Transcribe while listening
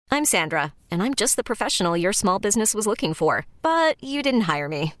I'm Sandra, and I'm just the professional your small business was looking for. But you didn't hire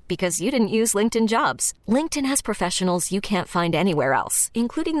me because you didn't use LinkedIn Jobs. LinkedIn has professionals you can't find anywhere else,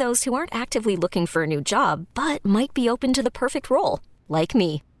 including those who aren't actively looking for a new job, but might be open to the perfect role, like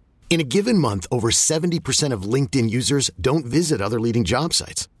me. In a given month, over 70% of LinkedIn users don't visit other leading job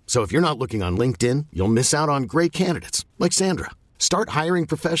sites. So if you're not looking on LinkedIn, you'll miss out on great candidates like Sandra. Start hiring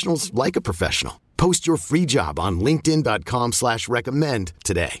professionals like a professional. Post your free job on linkedin.com/recommend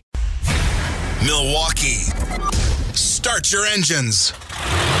today. Milwaukee, start your engines.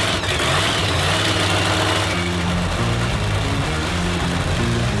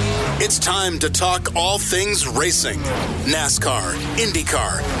 It's time to talk all things racing. NASCAR,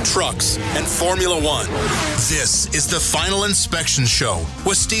 IndyCar, trucks, and Formula One. This is the Final Inspection Show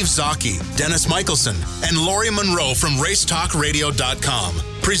with Steve Zocchi, Dennis Michelson, and Lori Monroe from RaceTalkRadio.com.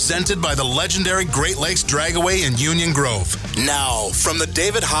 Presented by the legendary Great Lakes Dragaway in Union Grove. Now, from the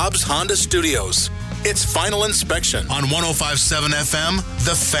David Hobbs Honda Studios, it's Final Inspection on 105.7 FM,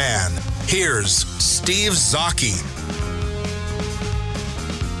 The Fan. Here's Steve Zocchi.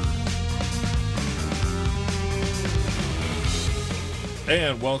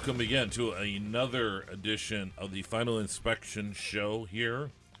 And welcome again to another edition of the Final Inspection Show here.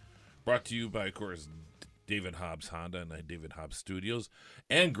 Brought to you by, of course, David Hobbs Honda and David Hobbs Studios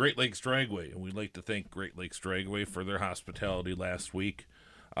and Great Lakes Dragway. And we'd like to thank Great Lakes Dragway for their hospitality last week.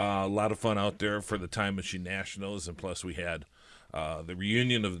 A lot of fun out there for the Time Machine Nationals. And plus we had the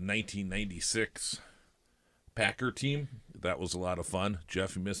reunion of the 1996 Packer team. That was a lot of fun.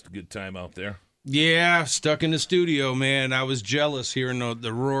 Jeff, you missed a good time out there. Yeah, stuck in the studio, man. I was jealous hearing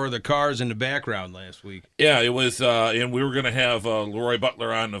the roar of the cars in the background last week. Yeah, it was, and we were going to have Leroy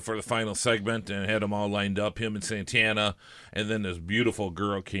Butler on for the final segment and had them all lined up, him and Santana, and then this beautiful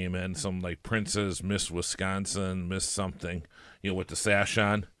girl came in, some like Princess, Miss Wisconsin, Miss something, with the sash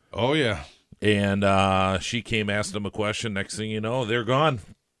on. Oh, yeah. And she came, asked them a question. Next thing you know, they're gone,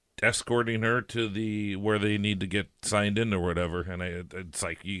 escorting her to where they need to get signed in or whatever. And it's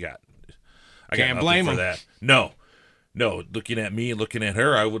like, I can't blame for him. that. No. Looking at me, looking at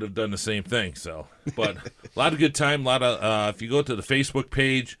her, I would have done the same thing. So, but a lot of good time. A lot of if you go to the Facebook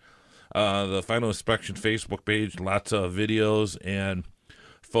page, the Final Inspection Facebook page, lots of videos and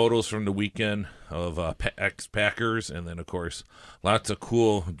photos from the weekend of ex-Packers, and then of course lots of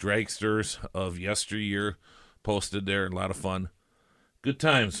cool dragsters of yesteryear posted there. A lot of fun. Good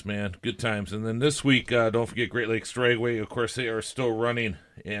times, man. Good times. And then this week, don't forget Great Lakes Dragway. Of course, they are still running,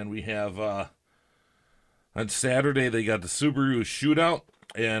 and we have. On Saturday, they got the Subaru Shootout,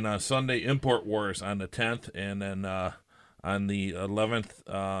 and Sunday, Import Wars on the 10th, and then on the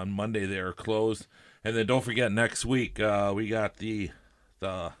 11th, on Monday, they are closed. And then don't forget, next week, we got the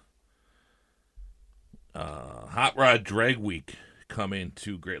Hot Rod Drag Week coming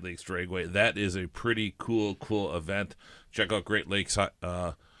to Great Lakes Dragway. That is a pretty cool event. Check out Great Lakes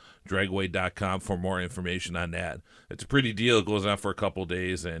Dragway.com for more information on that. It's a pretty deal. It goes on for a couple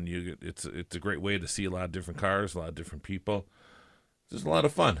days, and it's a great way to see a lot of different cars, a lot of different people. It's just a lot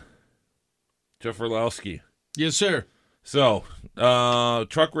of fun. Jeff Orlowski. Yes, sir. So,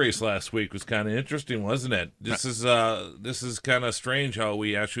 truck race last week was kind of interesting, wasn't it? This is kind of strange how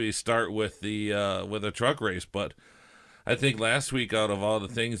we actually start with a truck race, but I think last week, out of all the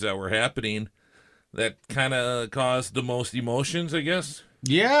things that were happening, that kind of caused the most emotions, I guess.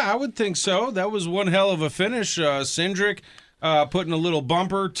 Yeah, I would think so. That was one hell of a finish. Cindric putting a little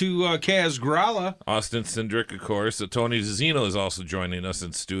bumper to Kaz Grala. Austin Cindric, of course. Tony Zazzino is also joining us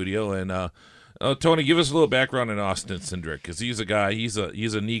in studio. And Tony, give us a little background on Austin Cindric, because he's a guy. He's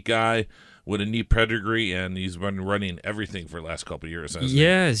a neat guy with a neat pedigree, and he's been running everything for the last couple of years.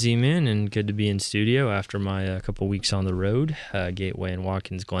 Yeah, Z-Man, and good to be in studio after my couple weeks on the road, Gateway and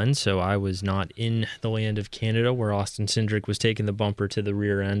Watkins Glen. So I was not in the land of Canada where Austin Cindric was taking the bumper to the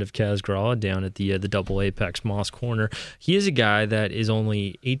rear end of Kaz Grala down at the double apex Moss Corner. He is a guy that is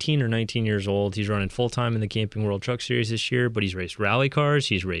only 18 or 19 years old. He's running full-time in the Camping World Truck Series this year, but he's raced rally cars,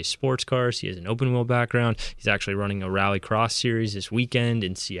 he's raced sports cars, he has an open-wheel background. He's actually running a rally cross series this weekend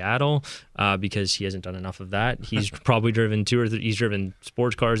in Seattle. Because he hasn't done enough of that. He's probably driven he's driven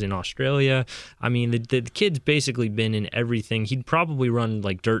sports cars in Australia. I mean, the kid's basically been in everything. He'd probably run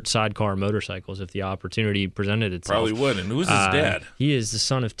like dirt sidecar motorcycles if the opportunity presented itself. Probably would. And who's his dad? He is the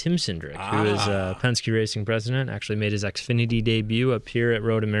son of Tim Cindric, who is Penske Racing president. Actually made his Xfinity debut up here at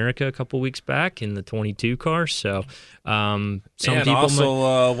Road America a couple weeks back in the 22 car. So some and people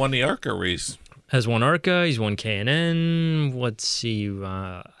also won the ARCA race. Has won ARCA. He's won K&N. Let's see.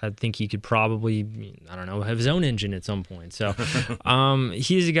 I think he could probably, have his own engine at some point. So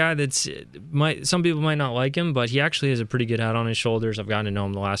he's a guy some people might not like him, but he actually has a pretty good head on his shoulders. I've gotten to know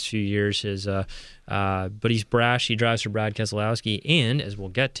him the last few years. But he's brash. He drives for Brad Keselowski. And as we'll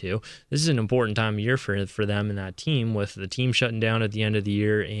get to, this is an important time of year for them and that team, with the team shutting down at the end of the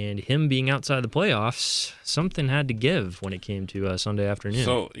year and him being outside the playoffs. Something had to give when it came to Sunday afternoon.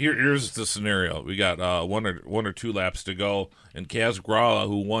 So here's the scenario. We got one or two laps to go, and Kaz Grala,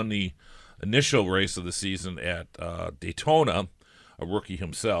 who won the initial race of the season at Daytona, a rookie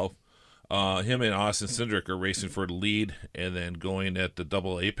himself, him and Austin Cindric are racing for the lead, and then going at the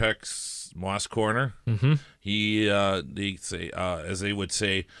double apex Moss Corner. Mm-hmm. They say, as they would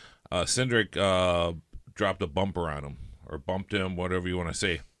say, Cindric dropped a bumper on him, or bumped him, whatever you want to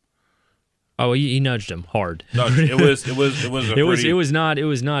say. Oh, he nudged him hard. Nudged. It was not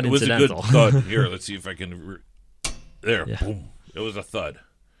incidental. A good thud. Here, let's see if I can. There, Yeah. Boom. It was a thud.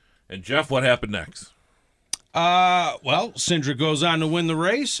 And Jeff, what happened next? Well, Cindric goes on to win the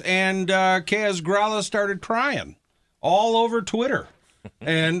race, and Kaz Grala started crying all over Twitter.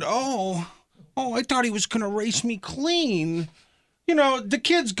 And, I thought he was going to race me clean. The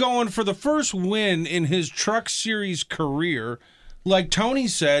kid's going for the first win in his Truck Series career. Like Tony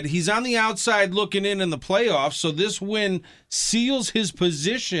said, he's on the outside looking in the playoffs, so this win seals his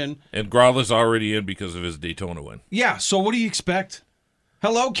position. And Grala's already in because of his Daytona win. Yeah, so what do you expect?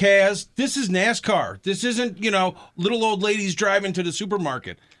 Hello, Kaz. This is NASCAR. This isn't, little old ladies driving to the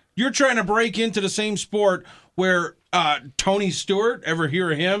supermarket. You're trying to break into the same sport where Tony Stewart, ever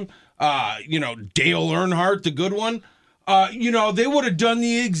hear of him? Dale Earnhardt, the good one. They would have done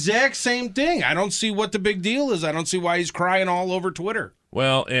the exact same thing. I don't see what the big deal is. I don't see why he's crying all over Twitter.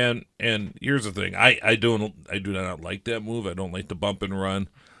 Well, and here's the thing. I do not like that move. I don't like the bump and run.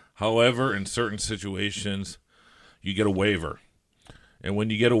 However, in certain situations, you get a waiver. And when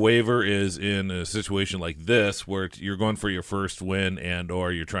you get a waiver is in a situation like this, where you're going for your first win and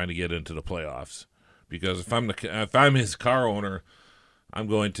or you're trying to get into the playoffs. Because if I'm his car owner, I'm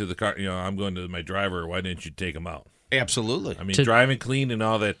going to the car. I'm going to my driver. Why didn't you take him out? Absolutely. I mean, driving clean and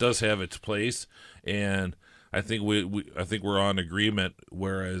all that does have its place, and I think we're on agreement.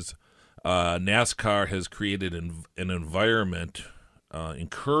 Whereas NASCAR has created an environment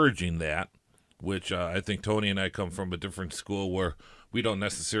encouraging that, which I think Tony and I come from a different school where we don't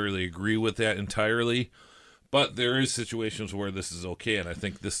necessarily agree with that entirely. But there is situations where this is okay, and I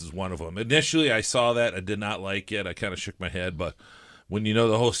think this is one of them. Initially, I saw that. I did not like it. I kind of shook my head. But when you know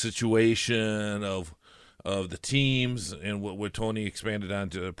the whole situation of the teams and what Tony expanded on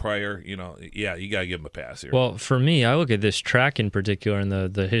to prior, you got to give him a pass here. Well, for me, I look at this track in particular and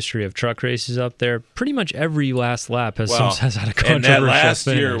the history of truck races up there. Pretty much every last lap has had a controversial and that last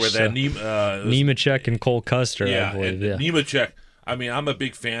finish, year with that Nemechek and Cole Custer, I believe. Nemechek. I mean, I'm a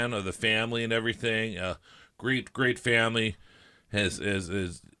big fan of the family and everything. Great family has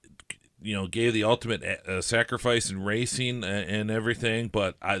gave the ultimate sacrifice in racing and everything,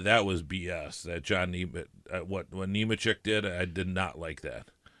 but that was BS. That John what Nemechek did, I did not like that.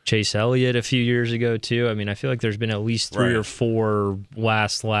 Chase Elliott a few years ago too. I mean, I feel like there's been at least three or four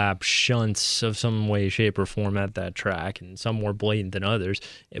last lap shunts of some way, shape, or form at that track, and some more blatant than others.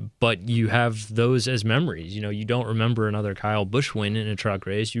 But you have those as memories. You don't remember another Kyle Busch win in a truck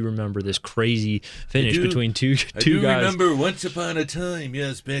race. You remember this crazy finish between two guys. I remember once upon a time,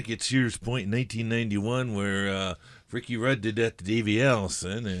 back at Sears Point in 1991, where Ricky Rudd did that to Davey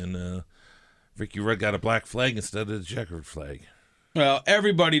Allison, and Ricky Rudd got a black flag instead of the checkered flag. Well,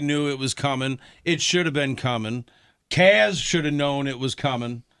 everybody knew it was coming. It should have been coming. Kaz should have known it was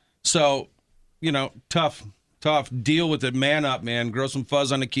coming. So, tough. Deal with it. Man up, man. Grow some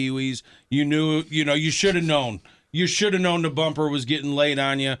fuzz on the Kiwis. You knew, you should have known. You should have known the bumper was getting laid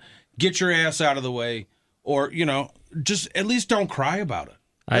on you. Get your ass out of the way. Or, just at least don't cry about it.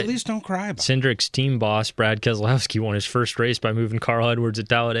 At least don't cry about it. Cindric's team boss, Brad Keselowski, won his first race by moving Carl Edwards at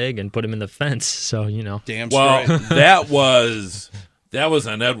Talladega and put him in the fence. So, Damn well, straight. that was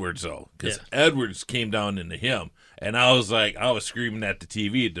on Edwards, though, because Edwards came down into him. And I was screaming at the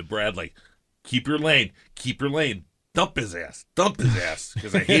TV to Brad, keep your lane, dump his ass,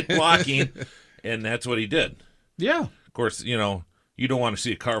 because I hate blocking. And that's what he did. Yeah. Of course, you don't want to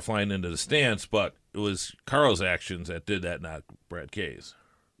see a car flying into the stands, but it was Carl's actions that did that, not Brad K's.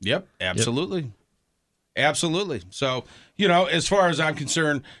 Yep, absolutely. Yep. Absolutely. So, as far as I'm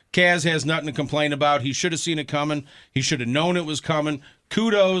concerned, Kaz has nothing to complain about. He should have seen it coming. He should have known it was coming.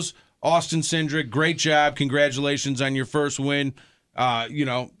 Kudos, Austin Cindric. Great job. Congratulations on your first win. Have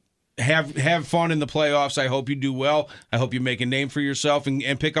fun in the playoffs. I hope you do well. I hope you make a name for yourself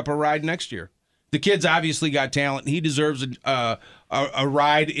and pick up a ride next year. The kid's obviously got talent. He deserves a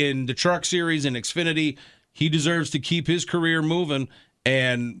ride in the Truck Series in Xfinity. He deserves to keep his career moving.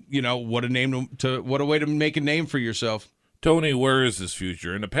 And what a way to make a name for yourself. Tony, where is his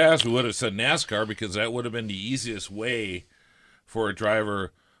future? In the past, we would have said NASCAR because that would have been the easiest way for a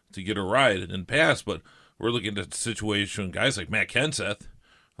driver to get a ride in the past. But we're looking at the situation, guys like Matt Kenseth.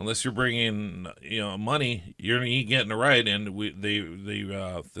 Unless you're bringing, money, you're ain't getting a ride. And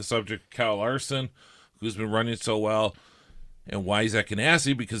the subject, Kyle Larson, who's been running so well, and why Zach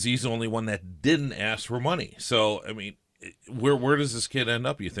Ganassi, because he's the only one that didn't ask for money. So, I mean, where does this kid end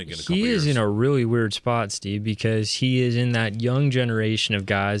up, you think, in a couple years? He is in a really weird spot, Steve, because he is in that young generation of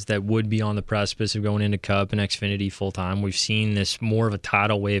guys that would be on the precipice of going into Cup and Xfinity full-time. We've seen this more of a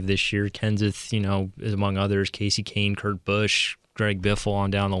tidal wave this year. Kenseth, is among others, Casey Kane, Kurt Busch, Greg Biffle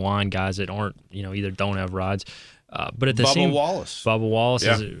on down the line, guys that aren't, either don't have rides. But at the Bubba Wallace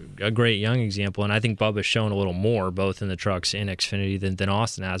is a great young example, and I think Bubba's shown a little more both in the trucks and Xfinity than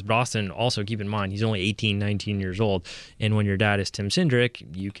Austin has. But Austin, also keep in mind, he's only 18, 19 years old, and when your dad is Tim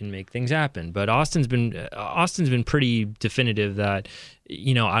Cindric, you can make things happen. But Austin's been pretty definitive that,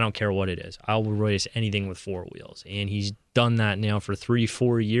 I don't care what it is. I will race anything with four wheels, and he's done that now for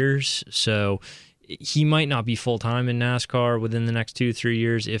 3-4 years. So he might not be full-time in NASCAR within the next 2-3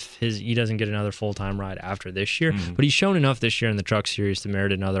 years if he doesn't get another full-time ride after this year. But he's shown enough this year in the Truck Series to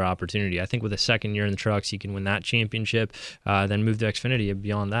merit another opportunity. I think with a second year in the Trucks, he can win that championship, then move to Xfinity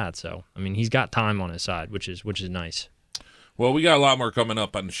beyond that. So, I mean, he's got time on his side, which is nice. Well, we got a lot more coming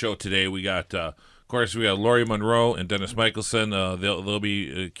up on the show today. We got, of course, we got Laurie Monroe and Dennis Michelson. They'll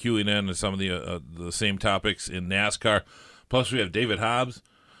be queuing in on some of the same topics in NASCAR. Plus, we have David Hobbs.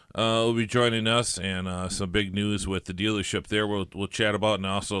 Will be joining us, and some big news with the dealership there we'll chat about, and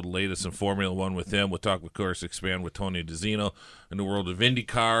also the latest in Formula One with him. We'll talk, of course, expand with Tony DeZino in the world of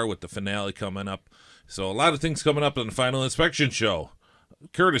IndyCar with the finale coming up. So a lot of things coming up on the Final Inspection Show,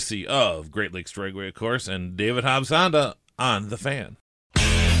 courtesy of Great Lakes Dragway, of course, and David Hobbs Honda on The Fan.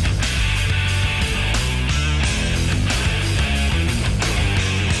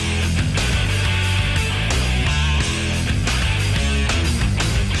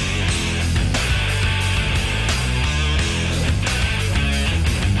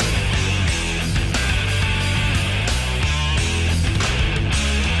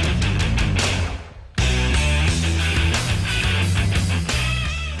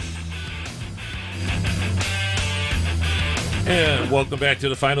 And welcome back to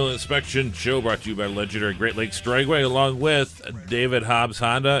the Final Inspection Show, brought to you by legendary Great Lakes Dragway, along with David Hobbs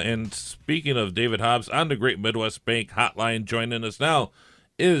Honda. And speaking of David Hobbs, on the Great Midwest Bank Hotline, joining us now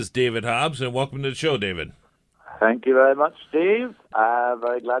is David Hobbs, and welcome to the show, David. Thank you very much, Steve.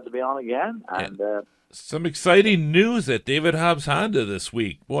 Very glad to be on again. And some exciting news at David Hobbs Honda this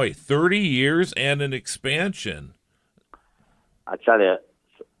week. Boy, 30 years and an expansion. I tell you,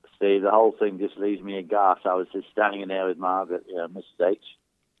 Steve, the whole thing just leaves me aghast. I was just standing in there with Margaret, Mrs. H,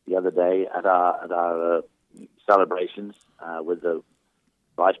 the other day at our celebrations with the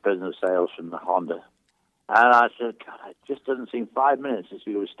Vice President of Sales from the Honda. And I said, God, it just doesn't seem 5 minutes since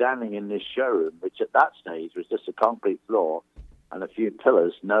we were standing in this showroom, which at that stage was just a concrete floor and a few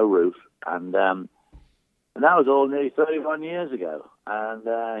pillars, no roof. And that was all nearly 31 years ago.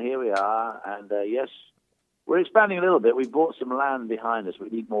 And here we are. And yes, we're expanding a little bit. We bought some land behind us. We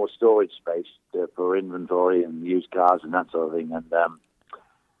need more storage space for inventory and used cars and that sort of thing.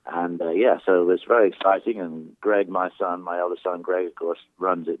 And so it's very exciting. And Greg, my eldest son, Greg, of course,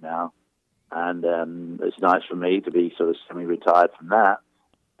 runs it now. And it's nice for me to be sort of semi-retired from that.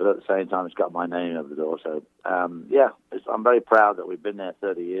 But at the same time, it's got my name over the door. So, I'm very proud that we've been there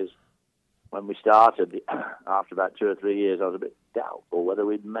 30 years. When we started, after about 2 or 3 years, I was a bit doubtful whether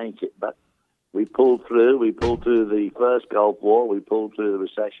we'd make it. But we pulled through. We pulled through the first Gulf War. We pulled through the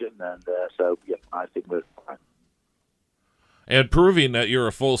recession. And I think we're fine. And proving that you're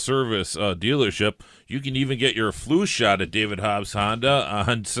a full-service dealership, you can even get your flu shot at David Hobbs Honda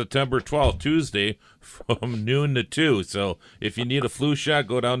on September 12th, Tuesday, from noon to 2. So if you need a flu shot,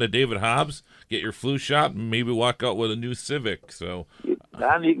 go down to David Hobbs, get your flu shot, and maybe walk out with a new Civic. So,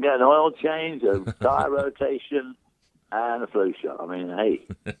 and you can get an oil change, a tire rotation, and a flu shot. I mean,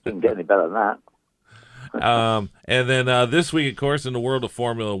 hey, couldn't get any better than that. And then this week, of course, in the world of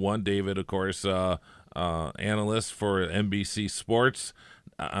Formula One, David, of course, analyst for NBC Sports,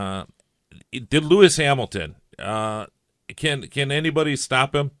 did Lewis Hamilton? Can anybody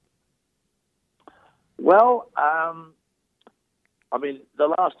stop him? Well, I mean, the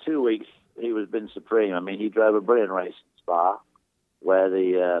last 2 weeks he has been supreme. I mean, he drove a brilliant race in Spa, where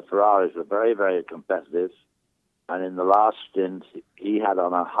the Ferraris were very, very competitive. And in the last stint, he had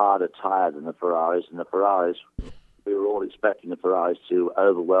on a harder tyre than the Ferraris, and the Ferraris, we were all expecting the Ferraris to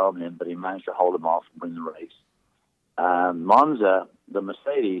overwhelm him, but he managed to hold them off and win the race. Monza, the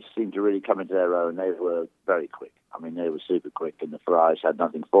Mercedes seemed to really come into their own. They were very quick. I mean, they were super quick, and the Ferraris had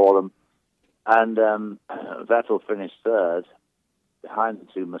nothing for them. And Vettel finished third behind the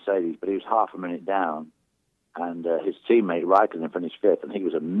two Mercedes, but he was half a minute down. And his teammate Raikkonen finished fifth, and he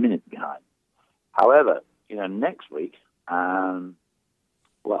was a minute behind. However, next week, end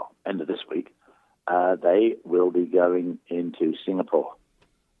of this week, they will be going into Singapore.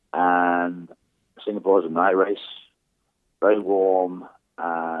 And Singapore is a night race, very warm,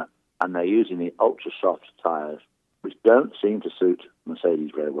 and they're using the ultra-soft tyres, which don't seem to suit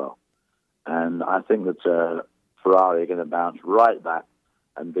Mercedes very well. And I think that Ferrari are going to bounce right back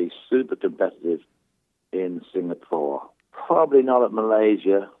and be super competitive in Singapore. Probably not at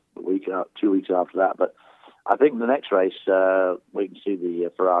Malaysia, 2 weeks after that, but I think the next race, we can see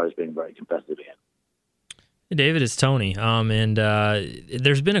the Ferraris being very competitive again. Hey, David, it's Tony. And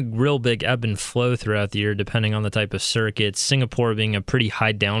there's been a real big ebb and flow throughout the year, depending on the type of circuit. Singapore being a pretty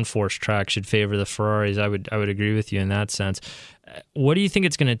high downforce track should favor the Ferraris. I would agree with you in that sense. What do you think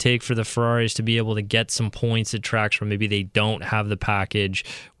it's going to take for the Ferraris to be able to get some points at tracks where maybe they don't have the package,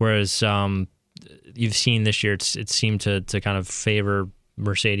 whereas you've seen this year it seemed to kind of favor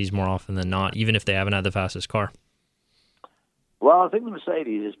Mercedes more often than not, even if they haven't had the fastest car? Well, I think the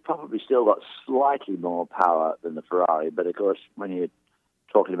Mercedes has probably still got slightly more power than the Ferrari, but of course, when you're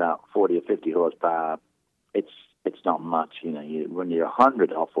talking about 40 or 50 horsepower, it's not much. When you're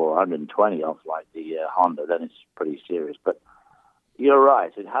 100 off or 120 off like the Honda, then it's pretty serious. But you're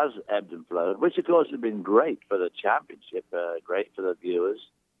right, it has ebbed and flowed, which of course has been great for the championship, great for the viewers,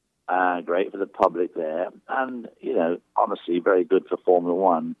 great for the public there, and, honestly, very good for Formula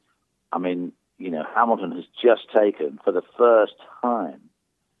One. I mean, Hamilton has just taken, for the first time,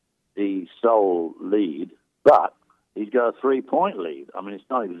 the sole lead, but he's got a 3-point lead. I mean, it's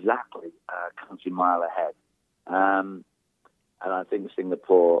not exactly a country mile ahead. And I think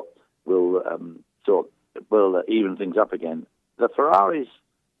Singapore will even things up again. The Ferraris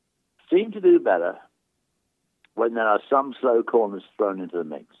seem to do better when there are some slow corners thrown into the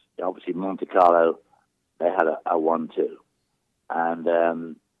mix. Obviously, Monte Carlo, they had a 1-2.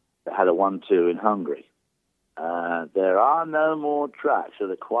 And they had a 1-2 in Hungary. There are no more tracks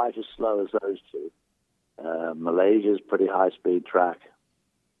that are quite as slow as those two. Malaysia's a pretty high-speed track.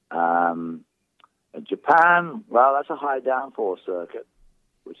 Japan, well, that's a high downforce circuit,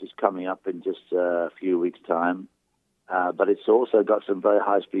 which is coming up in just a few weeks' time. But it's also got some very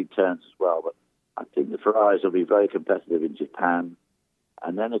high-speed turns as well. But I think the Ferraris will be very competitive in Japan.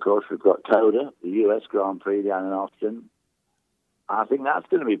 And then, of course, we've got COTA, the US Grand Prix down in Austin. I think that's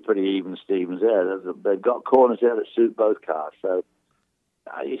going to be pretty even Stevens there. They've got corners there that suit both cars. So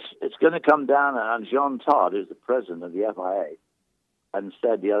it's going to come down, and Jean Todt, who's the president of the FIA, and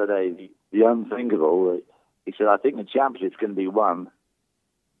said the other day, the unthinkable, he said, I think the championship's going to be won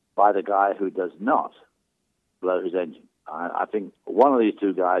by the guy who does not blow his engine. I think one of these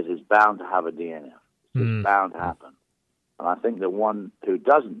two guys is bound to have a DNF. It's bound to happen. And I think the one who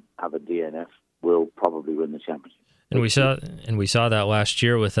doesn't have a DNF will probably win the championship. And we saw that last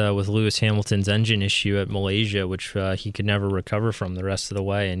year with Lewis Hamilton's engine issue at Malaysia, which he could never recover from the rest of the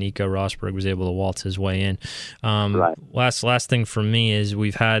way, and Nico Rosberg was able to waltz his way in. Right. Last thing for me is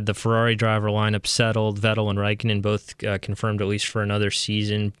we've had the Ferrari driver lineup settled. Vettel and Raikkonen both confirmed at least for another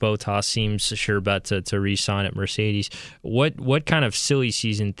season. Bottas seems a sure bet to re-sign at Mercedes. What kind of silly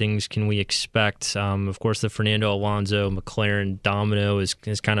season things can we expect? Of course, the Fernando Alonso McLaren domino is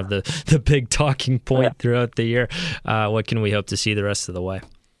kind of the big talking point throughout the year. What can we hope to see the rest of the way?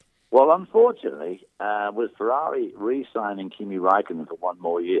 Well, unfortunately, with Ferrari re-signing Kimi Raikkonen for one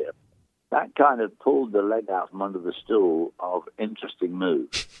more year, that kind of pulled the leg out from under the stool of interesting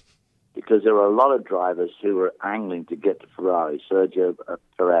moves. Because there were a lot of drivers who were angling to get to Ferrari. Sergio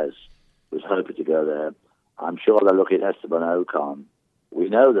Perez was hoping to go there. I'm sure they're looking at Esteban Ocon. We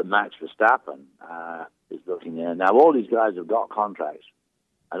know that Max Verstappen is looking there. Now, all these guys have got contracts,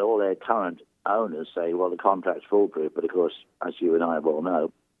 and all their current owners say, well, the contract's foolproof, but of course, as you and I well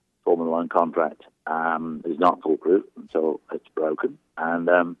know, Formula One contract is not foolproof until it's broken. And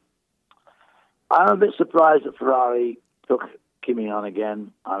I'm a bit surprised that Ferrari took Kimi on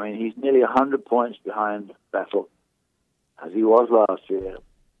again. I mean, he's nearly 100 points behind Vettel, as he was last year,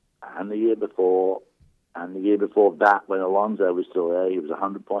 and the year before, and the year before that when Alonso was still there, he was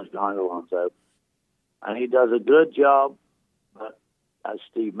 100 points behind Alonso. And he does a good job, but as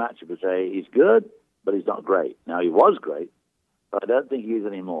Steve Matchett would say, he's good, but he's not great. Now, he was great, but I don't think he is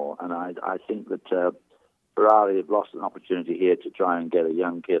anymore. And I think that Ferrari have lost an opportunity here to try and get a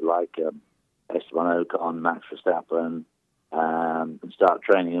young kid like Esteban Ocon, Max Verstappen, and start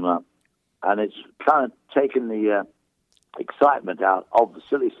training him up. And it's kind of taken the excitement out of the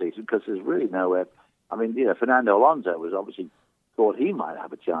silly season because there's really nowhere. I mean, Fernando Alonso was obviously thought he might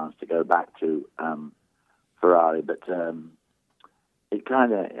have a chance to go back to Ferrari, but it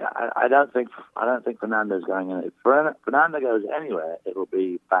kind of. I don't think Fernando's going in. If Fernando goes anywhere, it'll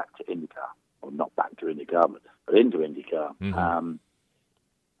be back to IndyCar, or not back to IndyCar, but into IndyCar. Mm-hmm.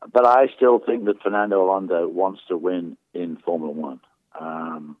 But I still think that Fernando Alonso wants to win in Formula One.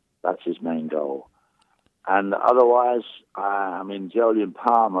 That's his main goal. And otherwise, Jolyon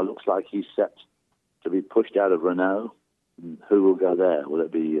Palmer looks like he's set to be pushed out of Renault. Who will go there? Will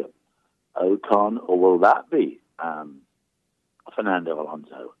it be Ocon, or will that be Fernando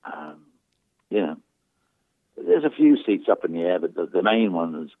Alonso? There's a few seats up in the air, but the main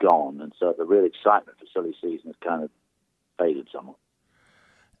one is gone, and so the real excitement for silly season has kind of faded somewhat.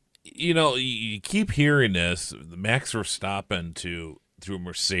 You keep hearing this, Max Verstappen through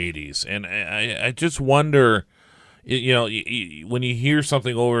Mercedes, and I just wonder, when you hear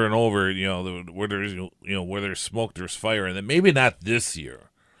something over and over, where there's smoke, there's fire, and then maybe not this year,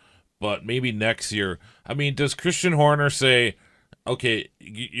 but maybe next year. I mean, does Christian Horner say, okay,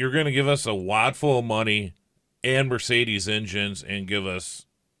 you're going to give us a wad full of money and Mercedes engines and give us,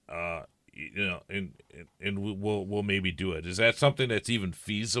 and we'll maybe do it? Is that something that's even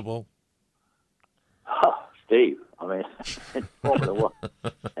feasible? Oh, Steve, I mean, in Formula One,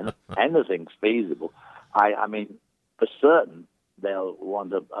 anything's feasible. I mean, for certain, they'll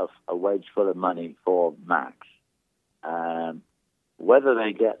want a wage full of money for Max. Whether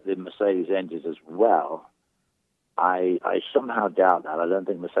they get the Mercedes engines as well, I somehow doubt that. I don't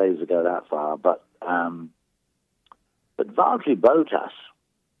think Mercedes will go that far. But Valtteri Bottas,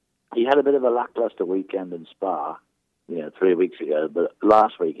 he had a bit of a lackluster weekend in Spa, 3 weeks ago. But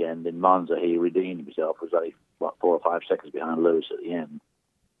last weekend in Monza, he redeemed himself. Was only 4 or 5 seconds behind Lewis at the end.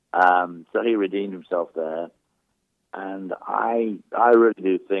 So he redeemed himself there. And I really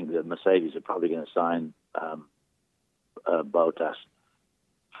do think that Mercedes are probably going to sign Bottas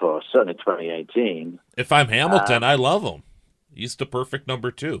for certainly 2018. If I'm Hamilton, I love him. He's the perfect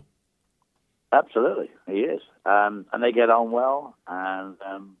number 2. Absolutely, he is. And they get on well. And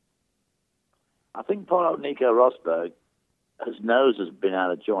I think poor old Nico Rosberg, his nose has been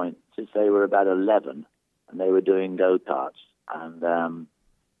out of joint since they were about 11 and they were doing go-karts.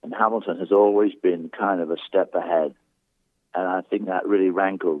 And Hamilton has always been kind of a step ahead. And I think that really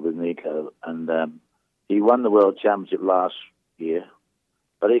rankled with Nico. And he won the World Championship last year.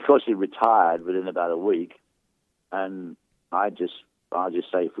 But, of course, he retired within about a week. And I'll just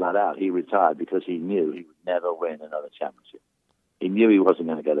say flat out, he retired because he knew he would never win another championship. He knew he wasn't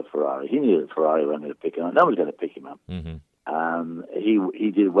going to go to Ferrari. He knew that Ferrari wasn't going to pick him up. No one's going to pick him up. Mm-hmm.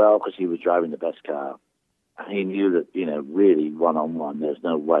 He did well because he was driving the best car. And he knew that, really one-on-one, there's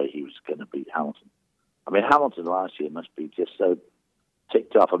no way he was going to beat Hamilton. I mean, Hamilton last year must be just so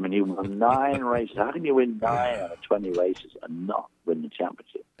ticked off. I mean, he won 9 races. How can you win 9 out of 20 races and not win the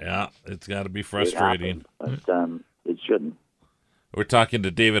championship? Yeah, it's got to be frustrating. It shouldn't. We're talking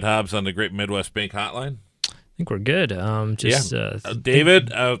to David Hobbs on the Great Midwest Bank Hotline. I think we're good.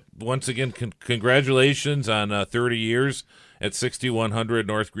 David, once again, congratulations on 30 years at 6100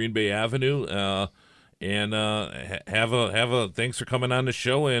 North Green Bay Avenue. And thanks for coming on the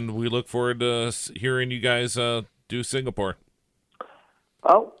show, and we look forward to hearing you guys do Singapore.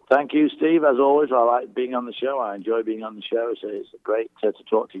 Oh, thank you, Steve. As always, I like being on the show. I enjoy being on the show. So it's great to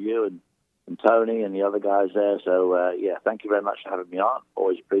talk to you and Tony and the other guys there. So, thank you very much for having me on.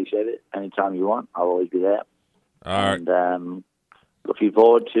 Always appreciate it. Anytime you want, I'll always be there. All right. And looking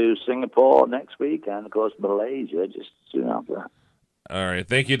forward to Singapore next week and, of course, Malaysia just soon after that. All right.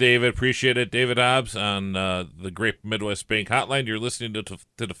 Thank you, David. Appreciate it. David Hobbs on the Great Midwest Bank Hotline. You're listening to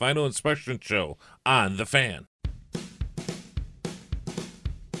the Final Inspection Show on The Fan.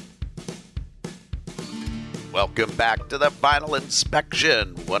 Welcome back to the Final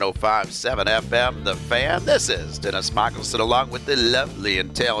Inspection, 105.7 FM, The Fan. This is Dennis Michelson along with the lovely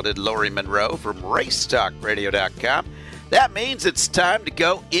and talented Lori Monroe from RaceTalkRadio.com. That means it's time to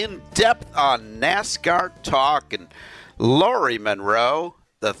go in-depth on NASCAR talk. And Lori Monroe,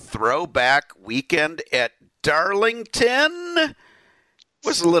 the throwback weekend at Darlington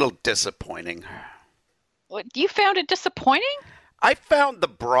was a little disappointing. What, you found it disappointing? I found the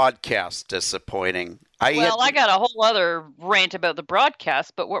broadcast disappointing. I got a whole other rant about the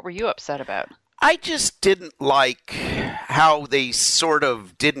broadcast, but what were you upset about? I just didn't like how they sort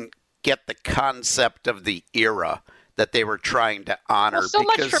of didn't get the concept of the era that they were trying to honor. Well, so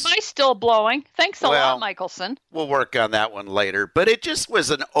much for my still blowing. Thanks a lot, Michelson. We'll work on that one later. But it just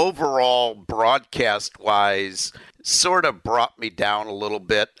was an overall broadcast-wise sort of brought me down a little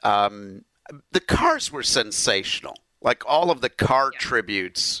bit. The cars were sensational. Like all of the car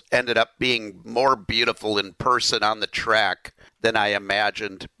tributes ended up being more beautiful in person on the track than I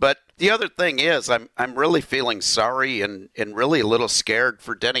imagined. But the other thing is I'm really feeling sorry and really a little scared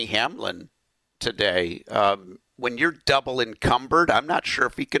for Denny Hamlin today. When you're double encumbered, I'm not sure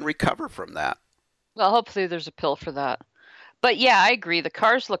if he can recover from that. Well, hopefully there's a pill for that. But yeah, I agree. The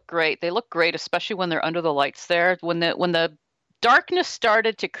cars look great. They look great, especially when they're under the lights there. When the darkness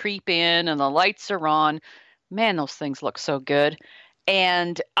started to creep in and the lights are on, man, those things look so good.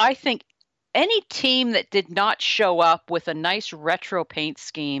 And I think any team that did not show up with a nice retro paint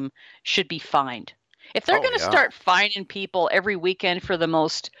scheme should be fined. If they're going to start fining people every weekend for the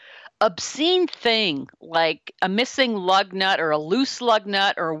most obscene thing, like a missing lug nut or a loose lug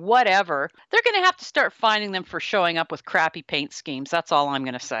nut or whatever, they're going to have to start fining them for showing up with crappy paint schemes. That's all I'm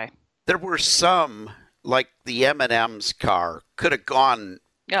going to say. There were some, like the M&M's car, could have gone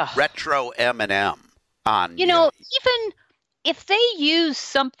retro M&M on. You know, even if they use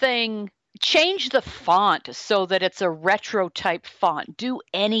something, change the font so that it's a retro type font, do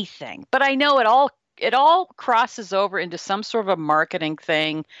anything. But I know it all crosses over into some sort of a marketing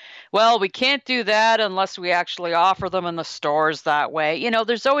thing. Well, we can't do that unless we actually offer them in the stores that way. You know,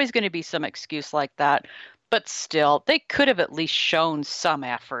 there's always going to be some excuse like that. But still, they could have at least shown some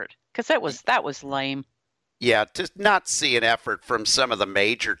effort, because that was lame. Yeah, to not see an effort from some of the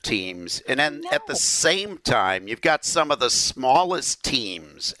major teams. And then at the same time, you've got some of the smallest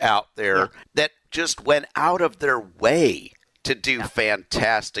teams out there that just went out of their way to do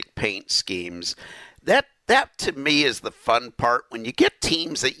fantastic paint schemes. That to me is the fun part. When you get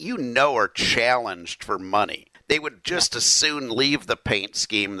teams that you know are challenged for money, they would just as soon leave the paint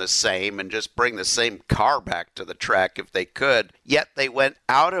scheme the same and just bring the same car back to the track if they could. Yet they went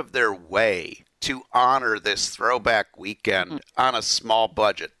out of their way to honor this throwback weekend on a small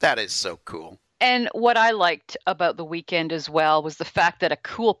budget. That is so cool. And what I liked about the weekend as well was the fact that a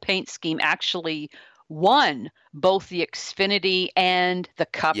cool paint scheme actually won both the Xfinity and the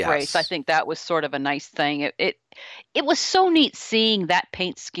Cup race. I think that was sort of a nice thing. It was so neat seeing that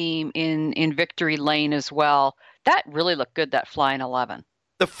paint scheme in Victory Lane as well. That really looked good, that Flying 11.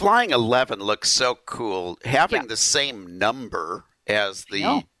 The Flying 11 looks so cool. Having the same number as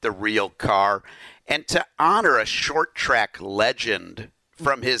the real car, and to honor a short track legend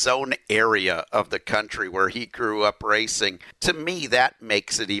from his own area of the country where he grew up racing, to me that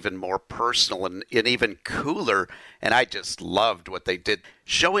makes it even more personal and even cooler. And I just loved what they did,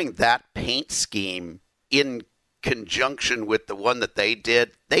 showing that paint scheme in conjunction with the one that they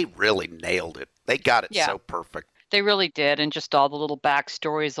did. They really nailed it. They got it so perfect. They really did, and just all the little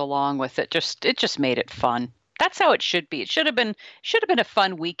backstories along with it just made it fun. That's how it should be. It should have been a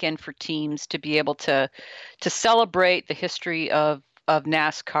fun weekend for teams to be able to celebrate the history of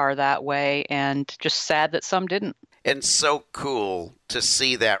NASCAR that way, and just sad that some didn't. And so cool to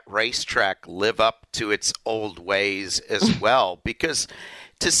see that racetrack live up to its old ways as well, because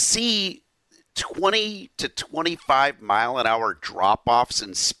to see 20 to 25 mile an hour drop-offs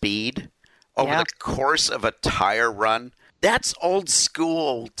in speed over the course of a tire run, that's old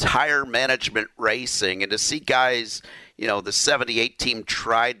school tire management racing. And to see guys, you know, the 78 team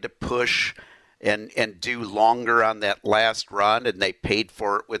tried to push and do longer on that last run, and they paid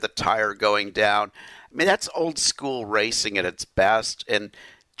for it with a tire going down. I mean, that's old school racing at its best. And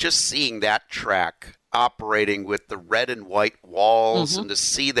just seeing that track operating with the red and white walls, and to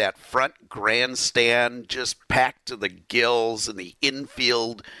see that front grandstand just packed to the gills and the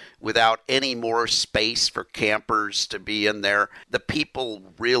infield without any more space for campers to be in there. The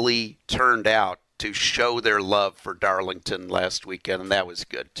people really turned out to show their love for Darlington last weekend, and that was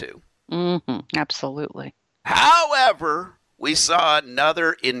good too. Absolutely. However, we saw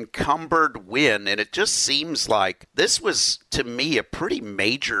another encumbered win, and it just seems like this was, to me, a pretty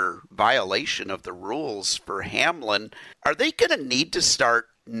major violation of the rules for Hamlin. Are they going to need to start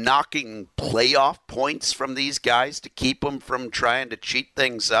knocking playoff points from these guys to keep them from trying to cheat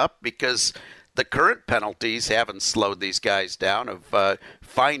things up? Because the current penalties haven't slowed these guys down of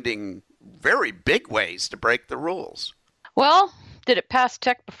finding very big ways to break the rules. Well, did it pass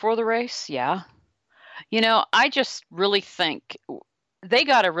tech before the race? Yeah. You know, I just really think they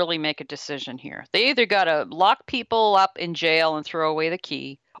got to really make a decision here. They either got to lock people up in jail and throw away the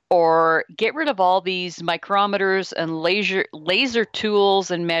key, or get rid of all these micrometers and laser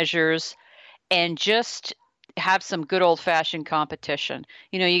tools and measures, and just have some good old-fashioned competition.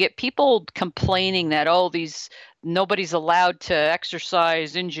 You know, you get people complaining that, nobody's allowed to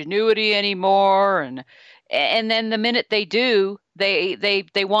exercise ingenuity anymore, and then the minute they do, they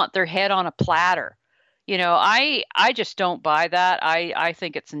want their head on a platter. You know, I just don't buy that. I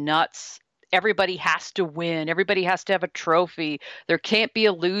think it's nuts. Everybody has to win. Everybody has to have a trophy. There can't be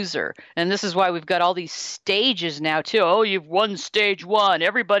a loser. And this is why we've got all these stages now, too. Oh, you've won stage 1.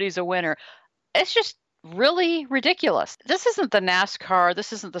 Everybody's a winner. It's just really ridiculous. This isn't the NASCAR.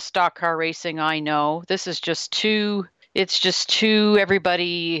 This isn't the stock car racing I know. This is just too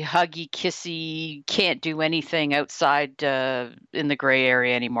everybody huggy, kissy, can't do anything outside in the gray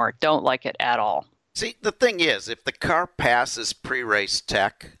area anymore. Don't like it at all. See, the thing is, if the car passes pre-race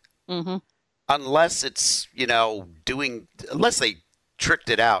tech, unless it's, unless they tricked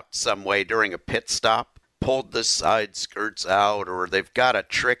it out some way during a pit stop, pulled the side skirts out, or they've got a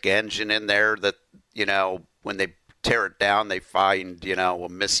trick engine in there that, when they tear it down, they find, a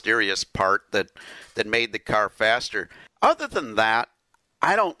mysterious part that made the car faster. Other than that,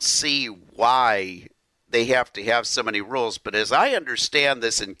 I don't see why they have to have so many rules. But as I understand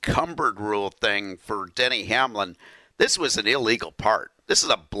this encumbered rule thing for Denny Hamlin, this was an illegal part. This is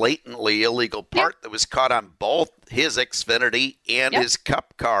a blatantly illegal part that was caught on both his Xfinity and his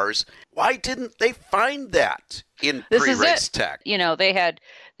Cup cars. Why didn't they find that in pre-race tech? You know,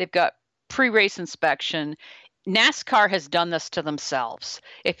 they've got pre-race inspection. NASCAR has done this to themselves.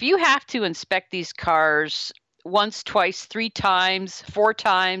 If you have to inspect these cars once, twice, 3 times, 4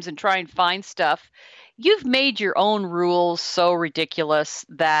 times and try and find stuff, you've made your own rules so ridiculous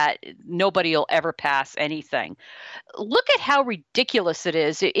that nobody will ever pass anything. Look at how ridiculous it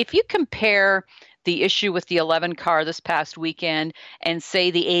is. If you compare the issue with the 11 car this past weekend and say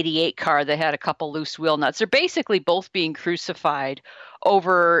the 88 car that had a couple loose wheel nuts, they're basically both being crucified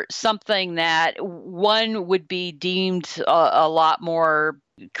over something that one would be deemed a lot more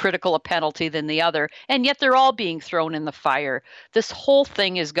critical a penalty than the other, and yet they're all being thrown in the fire. This whole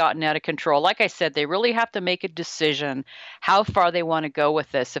thing has gotten out of control. Like I said, they really have to make a decision how far they want to go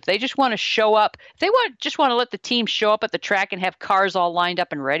with this. If they just want to show up, if they just want to let the team show up at the track and have cars all lined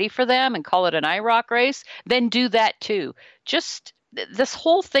up and ready for them and call it an IROC race, then do that too. Just this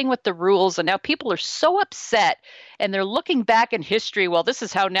whole thing with the rules, and now people are so upset and they're looking back in history. Well, this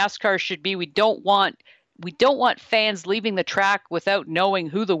is how NASCAR should be. We don't want fans leaving the track without knowing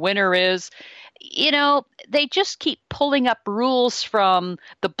who the winner is. You know, they just keep pulling up rules from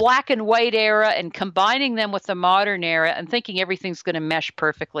the black and white era and combining them with the modern era and thinking everything's going to mesh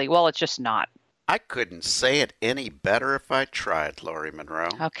perfectly. Well, it's just not. I couldn't say it any better if I tried, Lori Monroe.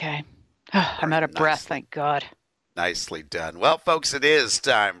 Okay. I'm out of breath, thank God. Nicely done. Well, folks, it is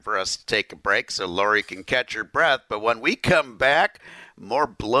time for us to take a break so Lori can catch her breath. But when we come back, more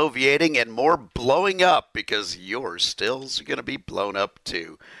bloviating and more blowing up, because your stills are going to be blown up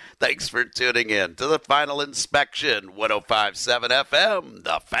too. Thanks for tuning in to the Final Inspection, 105.7 FM,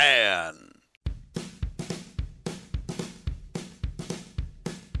 The Fan.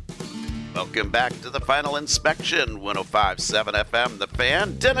 Welcome back to the Final Inspection, 105.7 FM, The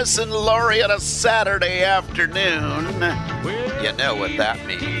Fan. Dennis and Lori on a Saturday afternoon. You know what that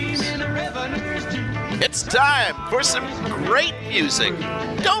means. It's time for some great music.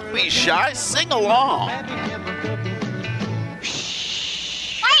 Don't be shy, sing along.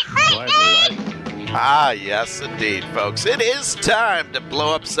 Ah, yes, indeed, folks. It is time to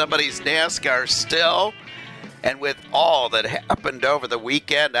blow up somebody's NASCAR still. And with all that happened over the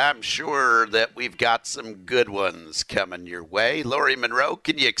weekend, I'm sure that we've got some good ones coming your way. Lori Monroe,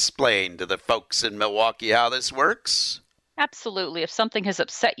 can you explain to the folks in Milwaukee how this works? Absolutely. If something has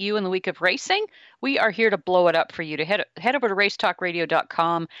upset you in the week of racing, we are here to blow it up for you. To head over to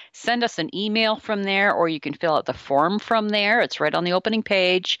racetalkradio.com, send us an email from there, or you can fill out the form from there. It's right on the opening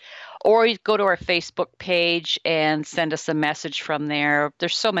page. Or you go to our Facebook page and send us a message from there.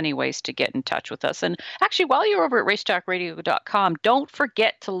 There's so many ways to get in touch with us. And actually, while you're over at racetalkradio.com, don't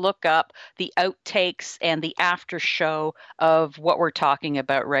forget to look up the outtakes and the after show of what we're talking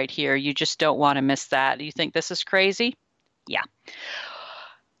about right here. You just don't want to miss that. You think this is crazy? Yeah.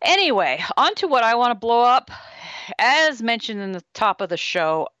 Anyway, on to what I want to blow up. As mentioned in the top of the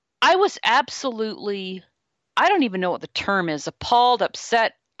show, I was absolutely, I don't even know what the term is, appalled,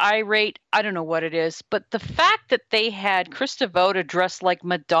 upset, irate, I don't know what it is, but the fact that they had Chris Devoda dressed like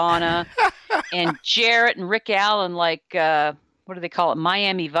Madonna and Jarrett and Rick Allen like, what do they call it,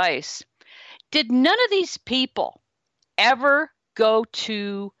 Miami Vice. Did none of these people ever go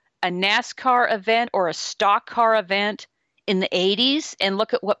to a NASCAR event or a stock car event in the 80s and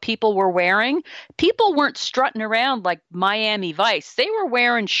look at what people were wearing? People weren't strutting around like Miami Vice. They were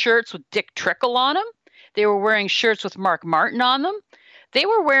wearing shirts with Dick Trickle on them. They were wearing shirts with Mark Martin on them. They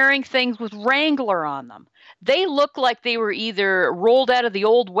were wearing things with Wrangler on them. They looked like they were either rolled out of the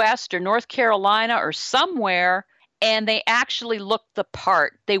Old West or North Carolina or somewhere, and they actually looked the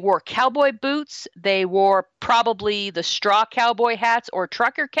part. They wore cowboy boots. They wore probably the straw cowboy hats or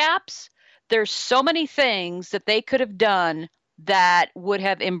trucker caps. There's so many things that they could have done that would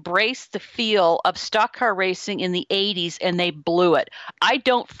have embraced the feel of stock car racing in the 80s, and they blew it. I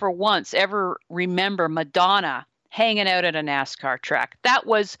don't for once ever remember Madonna hanging out at a NASCAR track. That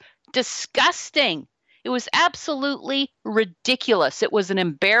was disgusting. It was absolutely ridiculous. It was an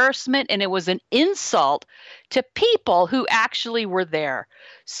embarrassment, and it was an insult to people who actually were there.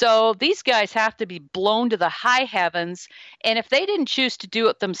 So these guys have to be blown to the high heavens. And if they didn't choose to do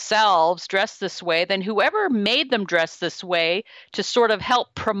it themselves, dress this way, then whoever made them dress this way to sort of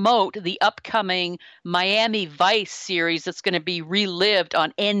help promote the upcoming Miami Vice series that's going to be relived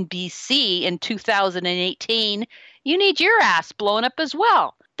on NBC in 2018, you need your ass blown up as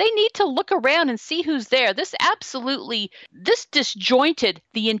well. They need to look around and see who's there. This disjointed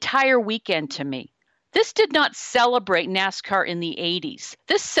the entire weekend to me. This did not celebrate NASCAR in the 80s.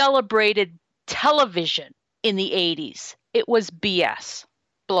 This celebrated television in the 80s. It was BS.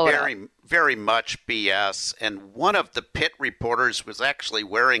 Blow it up. Very much BS. And one of the pit reporters was actually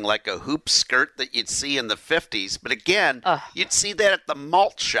wearing like a hoop skirt that you'd see in the 50s. But again, you'd see that at the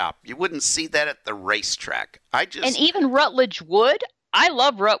malt shop. You wouldn't see that at the racetrack. And even Rutledge Wood. I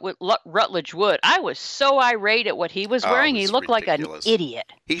love Rutledge Wood. I was so irate at what he was wearing. He looked ridiculous. Like an idiot.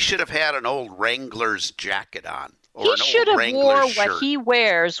 He should have had an old Wrangler's jacket on. He should have wore what he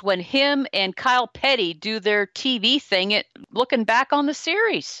wears when him and Kyle Petty do their TV thing looking back on the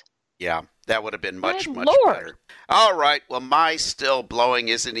series. Yeah, that would have been much better. All right, well, my still blowing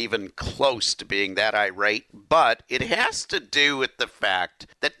isn't even close to being that irate, but it has to do with the fact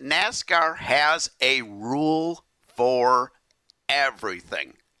that NASCAR has a rule for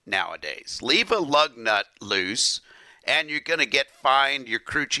everything nowadays. Leave a lug nut loose and you're going to get fined. Your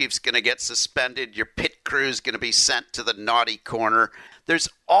crew chief's going to get suspended. Your pit crew's going to be sent to the naughty corner. There's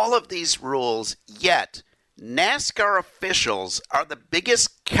all of these rules, yet NASCAR officials are the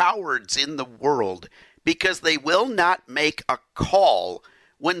biggest cowards in the world because they will not make a call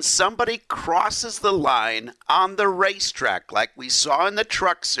when somebody crosses the line on the racetrack, like we saw in the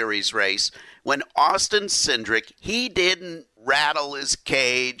Truck Series race when Austin Cindric, he didn't rattle his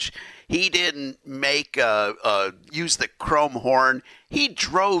cage. He didn't use the chrome horn. He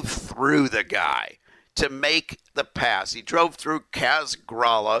drove through the guy to make the pass. He drove through Kaz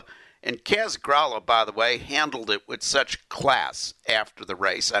Grala, and Kaz Grala, by the way, handled it with such class after the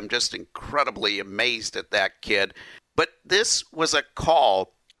race. I'm just incredibly amazed at that kid. But this was a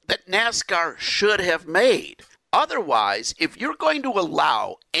call that NASCAR should have made. Otherwise, if you're going to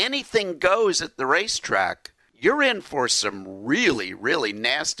allow anything goes at the racetrack, you're in for some really, really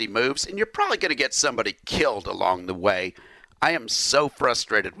nasty moves, and you're probably going to get somebody killed along the way. I am so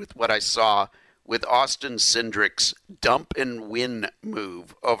frustrated with what I saw with Austin Cindric's dump and win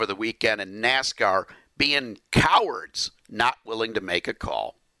move over the weekend, and NASCAR being cowards, not willing to make a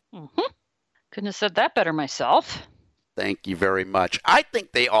call. Mm-hmm. Couldn't have said that better myself. Thank you very much. I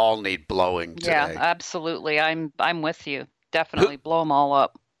think they all need blowing today. Yeah, absolutely. I'm with you. Definitely blow them all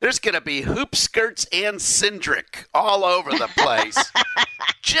up. There's going to be hoop skirts and Cindric all over the place.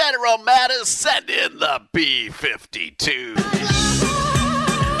 General Mattis, send in the B-52s.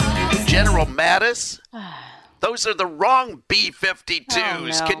 General Mattis, those are the wrong B-52s. Oh,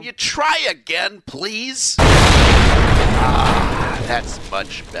 no. Can you try again, please? That's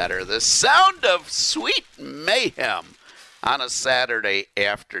much better. The sound of sweet mayhem on a Saturday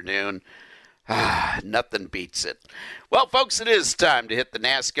afternoon. Nothing beats it. Well, folks, it is time to hit the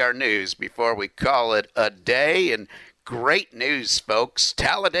NASCAR news before we call it a day. And great news, folks.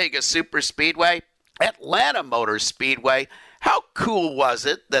 Talladega Superspeedway, Atlanta Motor Speedway. How cool was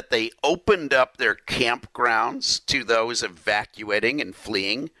it that they opened up their campgrounds to those evacuating and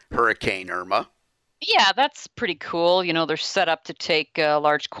fleeing Hurricane Irma? Yeah, that's pretty cool. You know, they're set up to take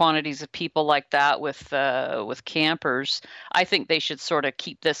large quantities of people like that with campers. I think they should sort of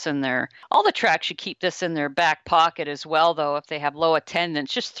keep this in all the tracks should keep this in their back pocket as well, though, if they have low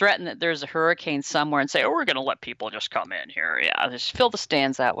attendance. Just threaten that there's a hurricane somewhere and say, we're going to let people just come in here. Yeah, just fill the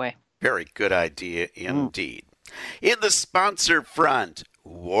stands that way. Very good idea indeed. In the sponsor front,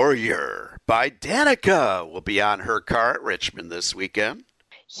 Warrior by Danica will be on her car at Richmond this weekend.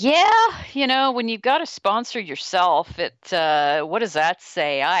 Yeah, you know, when you've got to sponsor yourself, what does that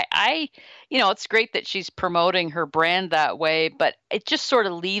say? It's great that she's promoting her brand that way, but it just sort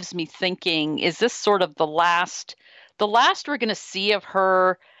of leaves me thinking, is this sort of the last we're going to see of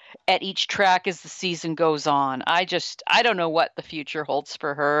her at each track as the season goes on. I don't know what the future holds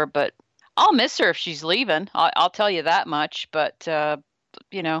for her, but I'll miss her if she's leaving. I'll tell you that much. But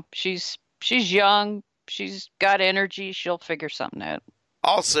she's young. She's got energy. She'll figure something out.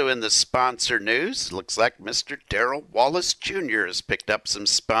 Also in the sponsor news, looks like Mr. Darrell Wallace Jr. has picked up some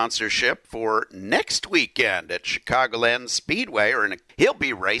sponsorship for next weekend at Chicagoland Speedway, he'll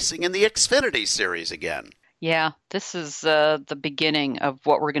be racing in the Xfinity Series again. Yeah, this is the beginning of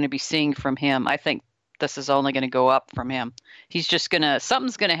what we're going to be seeing from him. I think this is only going to go up from him. He's just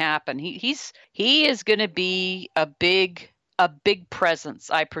something's going to happen. He is going to be a big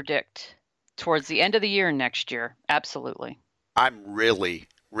presence, I predict, towards the end of the year and next year. Absolutely. I'm really,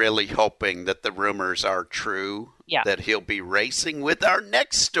 really hoping that the rumors are true, that he'll be racing with our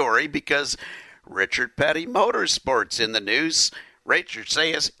next story, because Richard Petty Motorsports in the news. Richard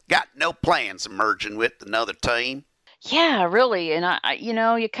says got no plans of merging with another team. Yeah, really. And I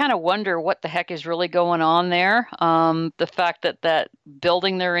you kind of wonder what the heck is really going on there. The fact that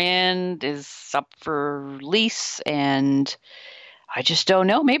building they're in is up for lease, and I just don't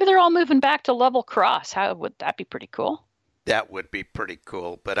know. Maybe they're all moving back to level cross. How would that be? Pretty cool. That would be pretty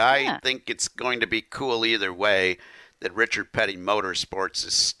cool. But I think it's going to be cool either way that Richard Petty Motorsports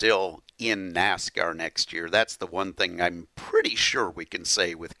is still in NASCAR next year. That's the one thing I'm pretty sure we can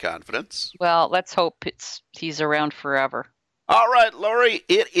say with confidence. Well, let's hope he's around forever. All right, Lori,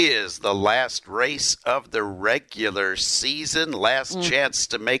 it is the last race of the regular season. Last chance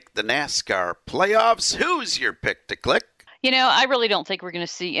to make the NASCAR playoffs. Who's your pick to click? I really don't think we're going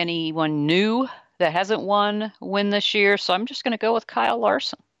to see anyone new that hasn't win this year, so I'm just going to go with Kyle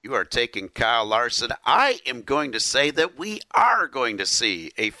Larson. You are taking Kyle Larson. I am going to say that we are going to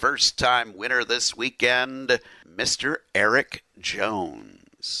see a first-time winner this weekend, Mr. Eric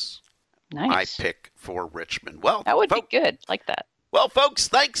Jones. Nice. My pick for Richmond. Well, that would be good. Like that. Well, folks,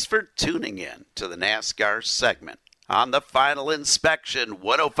 thanks for tuning in to the NASCAR segment on the Final Inspection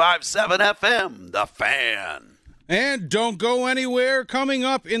 105.7 FM, The Fan. And don't go anywhere. Coming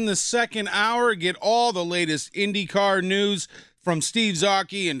up in the second hour, get all the latest IndyCar news from Steve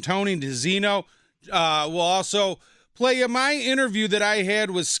Zocchi and Tony DeZino. We'll also play you my interview that I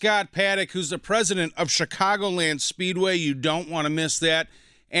had with Scott Paddock, who's the president of Chicagoland Speedway. You don't want to miss that.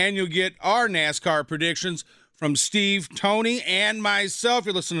 And you'll get our NASCAR predictions from Steve, Tony, and myself.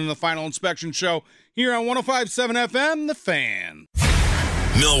 You're listening to the Final Inspection Show here on 105.7 FM, The Fan.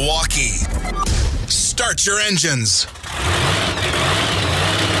 Milwaukee, start your engines.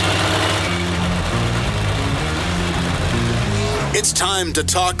 It's time to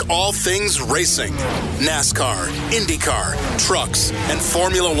talk all things racing. NASCAR, IndyCar, trucks, and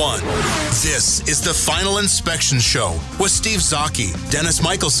Formula One. This is the Final Inspection Show with Steve Zocchi, Dennis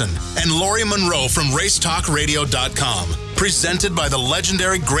Michelson, and Lori Monroe from RaceTalkRadio.com. Presented by the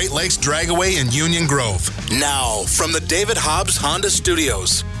legendary Great Lakes Dragaway in Union Grove. Now, from the David Hobbs Honda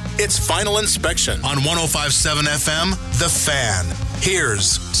Studios, it's Final Inspection on 105.7 FM, The Fan.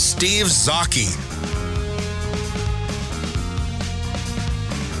 Here's Steve Zocchi.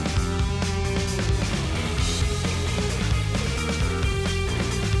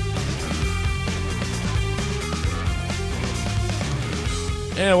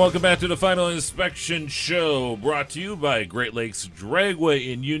 And welcome back to the Final Inspection Show, brought to you by Great Lakes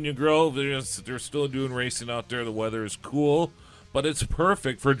Dragway in Union Grove. They're still doing racing out there. The weather is cool, but it's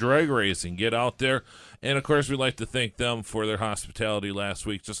perfect for drag racing. Get out there. And, of course, we'd like to thank them for their hospitality last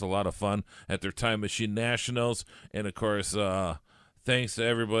week. Just a lot of fun at their Time Machine Nationals. And, of course, thanks to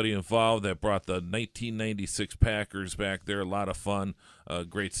everybody involved that brought the 1996 Packers back there. A lot of fun.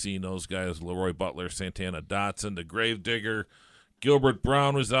 Great seeing those guys, Leroy Butler, Santana Dotson, the Gravedigger. Gilbert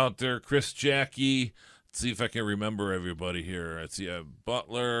Brown was out there. Chris Jackie. Let's see if I can remember everybody here. Let's see.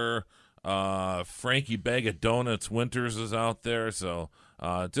 Butler. Frankie Bag of Donuts Winters is out there. So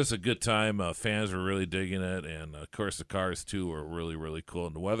just a good time. Fans were really digging it. And, of course, the cars, too, were really, really cool.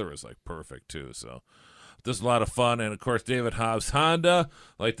 And the weather was, perfect, too. So just a lot of fun. And, of course, David Hobbs Honda.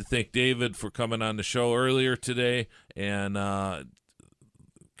 I'd like to thank David for coming on the show earlier today. And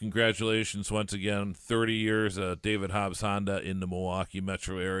congratulations once again, 30 years, David Hobbs Honda in the Milwaukee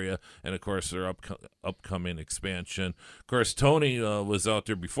metro area, and of course their upcoming expansion. Of course, Tony was out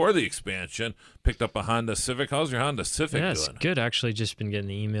there before the expansion, picked up a Honda Civic. How's your Honda Civic doing? It's good. Actually, just been getting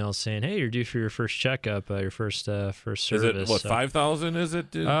the emails saying, "Hey, you're due for your first checkup, your first service." Is it what 5,000? Is it?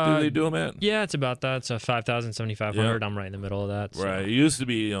 Do they do them at? Yeah, it's about that. So 5,000, 7,500. Yeah. I'm right in the middle of that. So. Right. It used to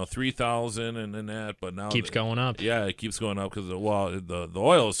be 3,000 and that, but now keeps going up. Yeah, it keeps going up because the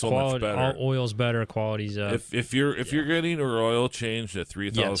oil is so much better. All oil's better, quality's up. If you're getting your oil changed at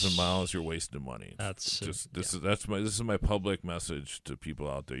 3,000 Yes. miles, you're wasting money. That's this is my public message to people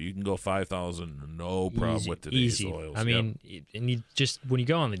out there. You can go 5,000, no problem with today's oils. I mean, and you just when you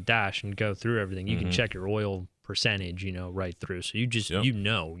go on the dash and go through everything, you Mm-hmm. can check your oil percentage, right through. So you just you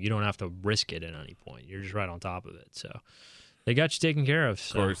don't have to risk it at any point. You're just right on top of it. So they got you taken care of.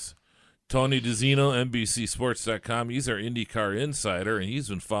 So. Of course. Tony DeZino, NBCSports.com. He's our IndyCar insider, and he's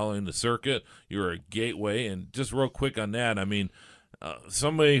been following the circuit. You're a Gateway. And just real quick on that, I mean,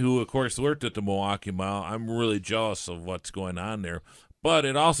 somebody who, of course, worked at the Milwaukee Mile, I'm really jealous of what's going on there. But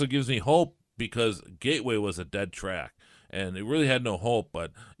it also gives me hope because Gateway was a dead track, and it really had no hope.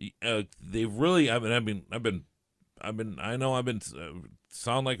 But they really, I know I've been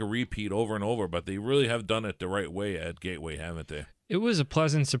sound like a repeat over and over, but they really have done it the right way at Gateway, haven't they? It was a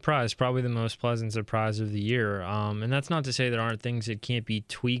pleasant surprise, probably the most pleasant surprise of the year. And that's not to say there aren't things that can't be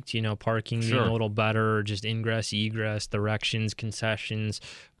tweaked, parking being a little better, or just ingress, egress, directions, concessions.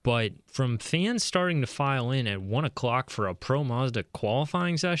 But from fans starting to file in at 1 o'clock for a Pro Mazda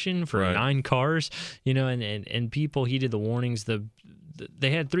qualifying session for 9 cars, and people heeded the warnings.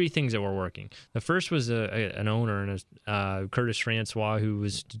 They had 3 things that were working. The first was an owner, and Curtis Francois, who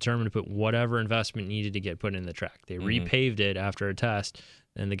was determined to put whatever investment needed to get put in the track. They repaved it after a test,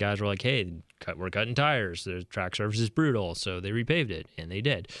 and the guys were like, hey, we're cutting tires. The track surface is brutal, so they repaved it, and they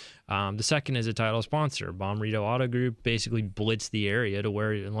did. The second is a title sponsor. Bommarito Auto Group basically blitzed the area to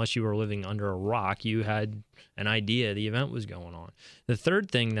where, unless you were living under a rock, you had an idea the event was going on. The third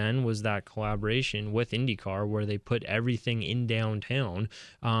thing then was that collaboration with IndyCar where they put everything in downtown.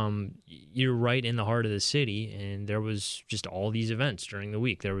 You're right in the heart of the city, and there was just all these events during the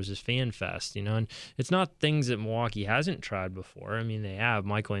week. There was this fan fest, and it's not things that Milwaukee hasn't tried before. I mean, they have.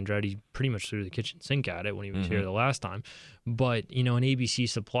 Michael Andretti pretty much threw the kitchen sink at it when he was here the last time. But, an ABC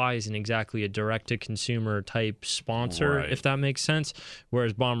Supply isn't exactly a direct-to-consumer type sponsor, if that makes sense.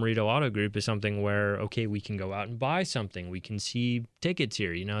 Whereas Bommarito Auto Group is something where, okay, we can go out and buy something. We can see tickets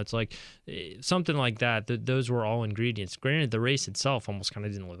here. It's like something like that. Those were all ingredients. Granted, the race itself almost kind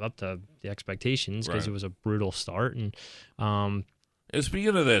of didn't live up to the expectations because it was a brutal start. And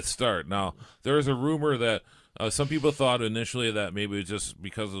speaking of that start, now, there is a rumor that some people thought initially that maybe it was just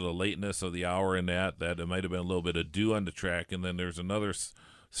because of the lateness of the hour and that it might have been a little bit of dew on the track, and then there's another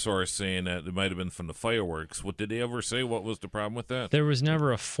source saying that it might have been from the fireworks. Did they ever say what was the problem with that? There was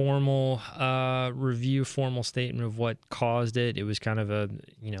never a formal formal statement of what caused it. It was kind of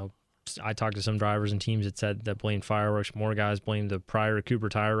I talked to some drivers and teams that said that blamed fireworks. More guys blamed the prior Cooper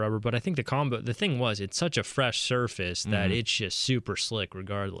tire rubber. But I think the thing was, it's such a fresh surface that it's just super slick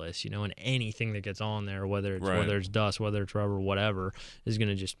regardless, and anything that gets on there, whether it's dust, whether it's rubber, whatever, is going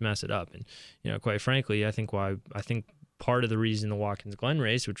to just mess it up. And, quite frankly, I think part of the reason the Watkins Glen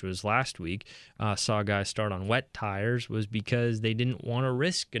race, which was last week, saw guys start on wet tires was because they didn't want to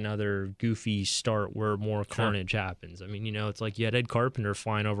risk another goofy start where more carnage happens. I mean, it's like you had Ed Carpenter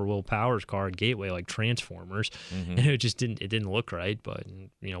flying over Will Power's car at Gateway like Transformers, and it didn't look right. But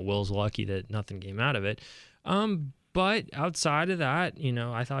Will's lucky that nothing came out of it. But outside of that,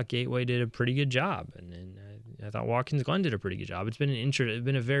 I thought Gateway did a pretty good job, and I thought Watkins Glen did a pretty good job. It's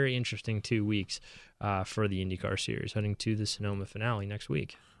been a very interesting 2 weeks for the IndyCar series, heading to the Sonoma finale next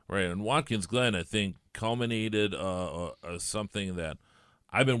week. Right, and Watkins Glen, I think, culminated something that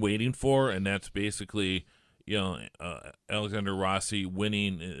I've been waiting for, and that's basically, Alexander Rossi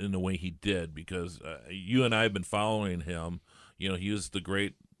winning in the way he did, because you and I have been following him. He was the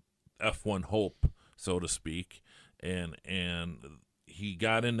great F1 hope, so to speak, and he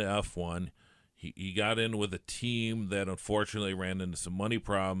got into F1. He got in with a team that unfortunately ran into some money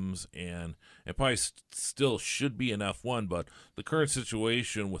problems and probably still should be in F1, but the current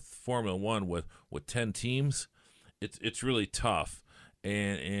situation with Formula One with 10 teams, it's really tough.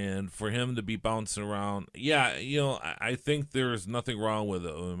 And for him to be bouncing around, I think there's nothing wrong with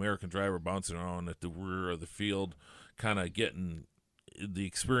an American driver bouncing around at the rear of the field, kind of getting the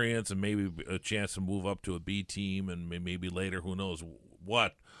experience and maybe a chance to move up to a B team and maybe later, who knows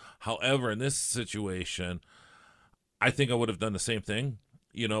what. However, in this situation, I think I would have done the same thing,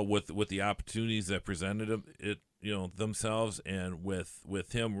 with the opportunities that presented themselves, and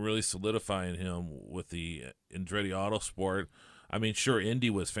with him really solidifying him with the Andretti Autosport. I mean, sure, Indy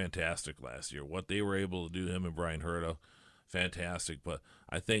was fantastic last year. What they were able to do, him and Brian Herta, fantastic. But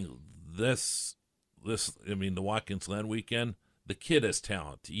I think the Watkins Glen weekend, the kid has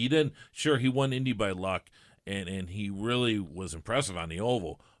talent. He won Indy by luck, and he really was impressive on the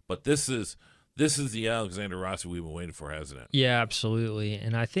oval. But this is this is the Alexander Rossi we've been waiting for, hasn't it? Yeah, absolutely.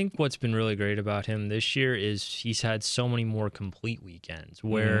 And I think what's been really great about him this year is he's had so many more complete weekends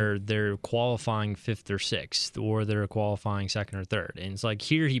where they're qualifying 5th or 6th, or they're qualifying 2nd or 3rd. And it's like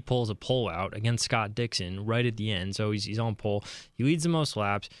here he pulls a pole out against Scott Dixon right at the end. So he's on pole. He leads the most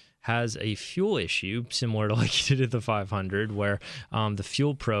laps, has a fuel issue similar to like he did at the 500 where the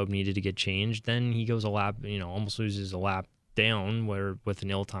fuel probe needed to get changed. Then he goes a lap, almost loses a lap down where with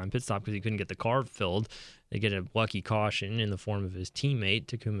an ill-timed pit stop because he couldn't get the car filled. They get a lucky caution in the form of his teammate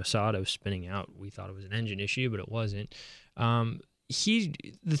Takuma Sato spinning out. We thought it was an engine issue, but it wasn't.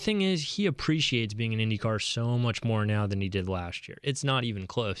 The thing is, he appreciates being in IndyCar so much more now than he did last year. It's not even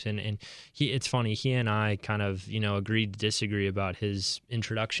close. And it's funny, he and I kind of, agreed to disagree about his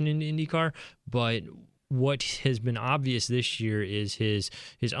introduction into IndyCar, but what has been obvious this year is his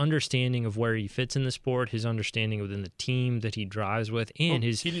understanding of where he fits in the sport, his understanding within the team that he drives with, and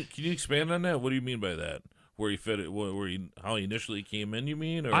his. Can you expand on that? What do you mean by that? Where he fit it? How he initially came in? You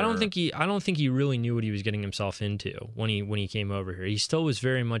mean? Or? I don't think he really knew what he was getting himself into when he came over here. He still was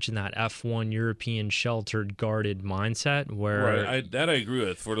very much in that F1 European sheltered, guarded mindset. Where I agree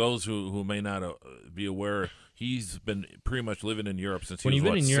with. For those who may not be aware, he's been pretty much living in Europe since he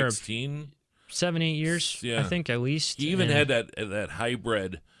was 16. 7-8 years, yeah. I think, at least. He even had that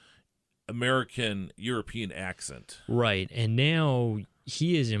hybrid American-European accent. Right, and now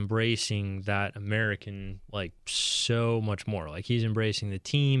he is embracing that American, so much more. Like, he's embracing the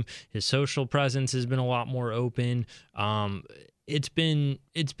team. His social presence has been a lot more open. It's been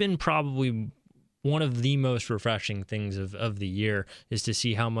probably one of the most refreshing things of the year is to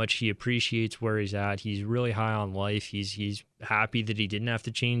see how much he appreciates where he's at. He's really high on life. He's happy that he didn't have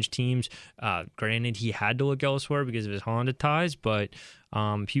to change teams. Granted, he had to look elsewhere because of his Honda ties, but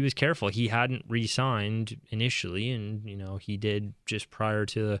he was careful. He hadn't re-signed initially, and he did just prior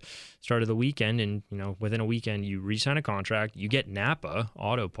to the start of the weekend. And within a weekend, you re-sign a contract. You get Napa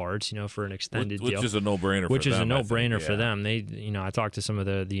Auto Parts, for an extended deal, which is a no-brainer. Which is a no-brainer for them. They, I talked to some of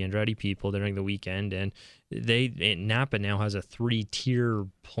the Andretti people during the weekend, and Napa now has a 3-tier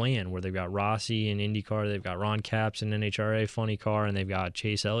plan where they've got Rossi in IndyCar, they've got Ron Capps in NHRA Funny Car, and they've got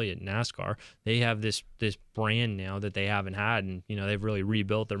Chase Elliott in NASCAR. They have this brand now that they haven't had, and they've really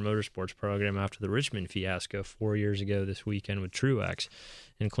rebuilt their motorsports program after the Richmond fiasco 4 years ago this weekend with Truex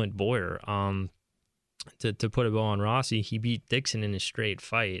and Clint Boyer. To put a bow on Rossi, he beat Dixon in a straight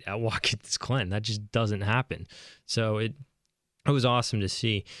fight at Watkins Glen. That just doesn't happen. So it was awesome to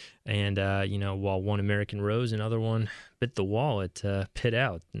see. And, while one American rose, another one bit the wall at Pit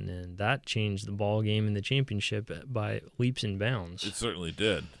Out. And that changed the ball game in the championship by leaps and bounds. It certainly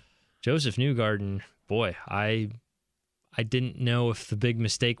did. Joseph Newgarden, boy, I didn't know if the big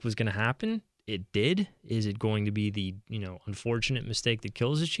mistake was going to happen. It did. Is it going to be the, unfortunate mistake that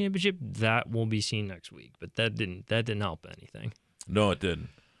kills his championship? That will be seen next week. But that didn't help anything. No, it didn't.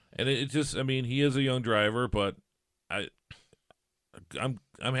 And it just, he is a young driver, but I'm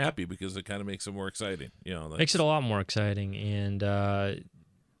happy because it kind of makes it more exciting. Makes it a lot more exciting, and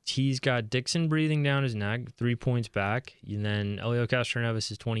he's got Dixon breathing down his neck, 3 points back, and then Elio Castroneves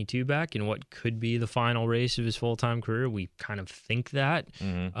is 22 back in what could be the final race of his full-time career. We kind of think that.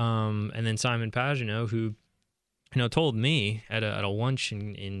 Mm-hmm. And then Simon Pagenaud, who told me at a lunch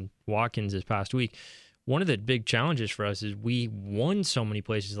in Watkins this past week, one of the big challenges for us is we won so many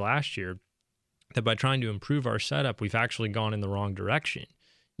places last year that by trying to improve our setup, we've actually gone in the wrong direction.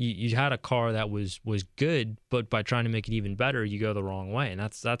 You had a car that was good, but by trying to make it even better, you go the wrong way, and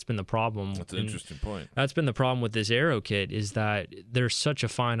that's been the problem. That's an interesting point. That's been the problem with this Aero kit is that there's such a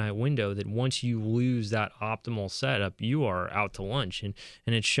finite window that once you lose that optimal setup, you are out to lunch, and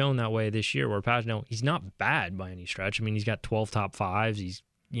it's shown that way this year. Where Pagenaud, he's not bad by any stretch. He's got 12 top fives. He's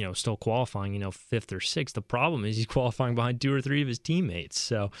still qualifying, 5th or 6th. The problem is he's qualifying behind 2 or 3 of his teammates.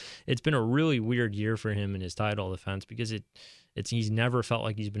 So it's been a really weird year for him in his title defense because he's never felt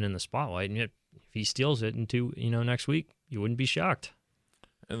like he's been in the spotlight. And yet if he steals it into, next week, you wouldn't be shocked.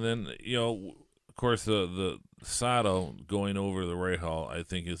 And then, of course, the Sato going over the Rahal, I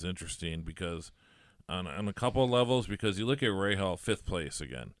think is interesting because on a couple of levels, because you look at Rahal 5th place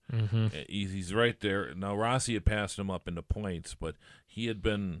again. Mm-hmm. He's right there. Now, Rossi had passed him up into points, but he had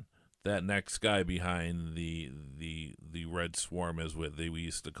been that next guy behind the Red Swarm, as we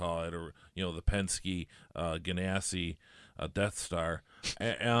used to call it, or, the Penske Ganassi Death Star.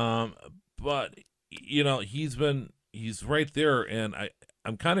 But, he's right there, and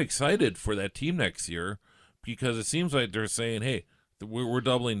I'm kind of excited for that team next year because it seems like they're saying, hey, we're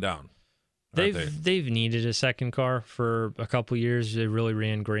doubling down. They've needed a second car for a couple years. They really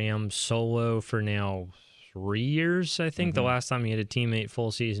ran Graham solo for now 3 years, I think. The last time he had a teammate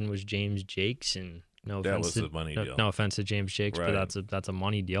full season was James Jakes, and no That offense was a money deal. No offense to James Jakes, Right. but that's a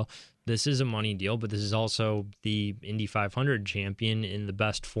money deal. This is a money deal, but this is also the Indy 500 champion in the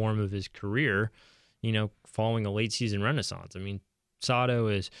best form of his career, following a late season renaissance. I mean, Sato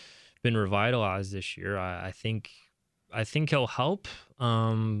has been revitalized this year. I think he'll help.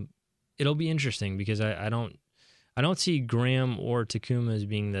 It'll be interesting because I don't see Graham or Takuma as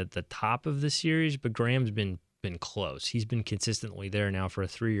being the top of the series, but Graham's been close. He's been consistently there now for a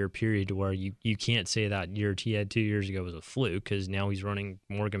 3-year period to where you can't say that year he had 2 years ago was a fluke, because now he's running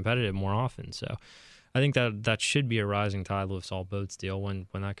more competitive more often. So I think that should be a rising tide lifts all boats deal when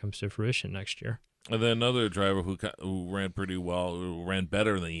that comes to fruition next year. And then another driver who ran pretty well, who ran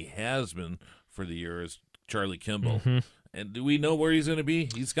better than he has been for the year, is Charlie Kimball. And do we know where he's going to be?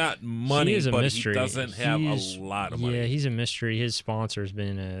 He's got money, but mystery. He doesn't have a lot of money. Yeah, he's a mystery. His sponsor's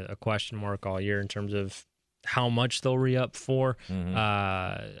been a question mark all year in terms of how much they'll re-up for.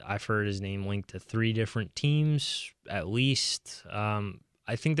 I've heard his name linked to 3 different teams at least.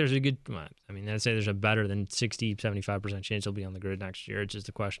 I think there's I'd say there's a better than 60, 75% chance he'll be on the grid next year. It's just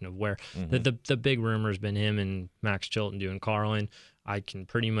a question of where. The big rumor has been him and Max Chilton doing Carlin. I can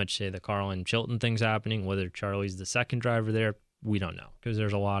pretty much say the Carlin Chilton thing's happening. Whether Charlie's the second driver there, we don't know, because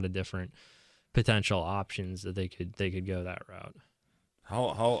there's a lot of different potential options that they could go that route.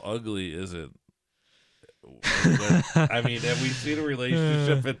 How ugly is it? I mean, have we seen a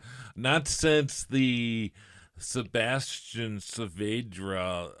relationship? And not since the Sebastian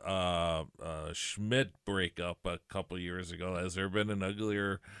Saavedra Schmidt breakup a couple years ago. Has there been an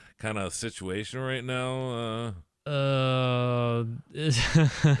uglier kind of situation right now?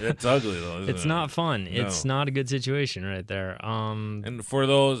 It's ugly though. Isn't it's it? not fun. No. It's not a good situation right there. And for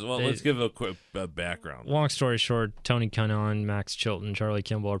those, let's give a quick background. Long story short, Tony Kanaan, Max Chilton, Charlie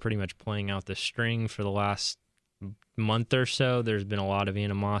Kimball are pretty much playing out the string for the last month or so. There's been a lot of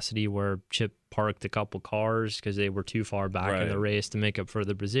animosity where Chip parked a couple cars because they were too far back in the race to make up for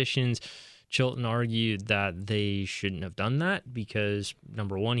the positions. Chilton argued that they shouldn't have done that because,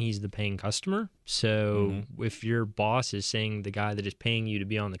 number one, he's the paying customer. So if your boss is saying the guy that is paying you to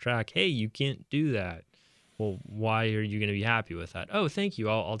be on the track, hey, you can't do that, well, why are you going to be happy with that? Oh, thank you.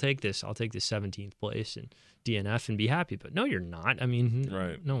 I'll take this. I'll take this 17th place and DNF and be happy. But no, you're not. I mean,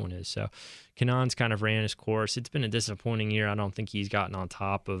 no one is. So Kanaan's kind of ran his course. It's been a disappointing year. I don't think he's gotten on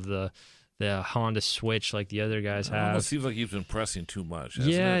top of the Honda Switch like the other guys have. It seems like he's been pressing too much.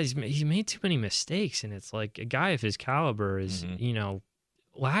 Yeah, he's made too many mistakes, and it's like a guy of his caliber is,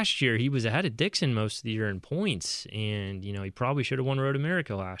 last year he was ahead of Dixon most of the year in points, and he probably should have won Road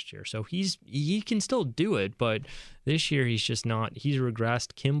America last year. So he can still do it, but this year he's just not. He's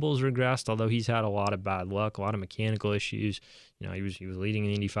regressed. Kimball's regressed, although he's had a lot of bad luck, a lot of mechanical issues. He was leading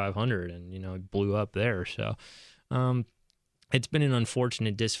in the Indy 500, and he blew up there. So. It's been an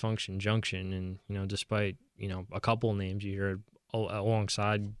unfortunate dysfunction junction, and despite a couple names you hear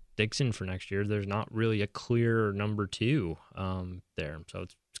alongside Dixon for next year, there's not really a clear number 2 there. So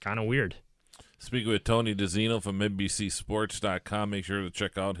it's kind of weird. Speaking with Tony DeZino from NBCSports.com, make sure to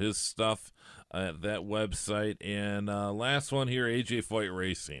check out his stuff at that website. And last one here, AJ Foyt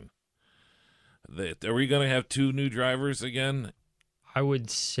Racing. Are we going to have 2 new drivers again? I would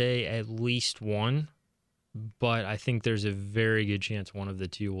say at least one. But I think there's a very good chance one of the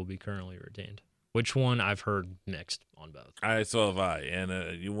 2 will be currently retained. Which one, I've heard mixed on both. So have I.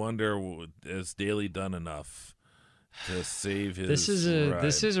 And you wonder, has Daly done enough to save his This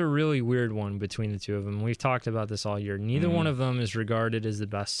is a really weird one between the 2 of them. We've talked about this all year. Neither one of them is regarded as the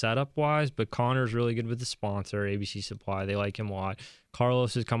best setup-wise, but Connor's really good with the sponsor, ABC Supply. They like him a lot.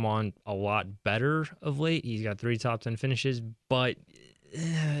 Carlos has come on a lot better of late. He's got 3 top 10 finishes, but...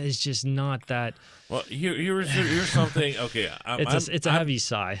 it's just not that. Well, here's something. Okay, it's a heavy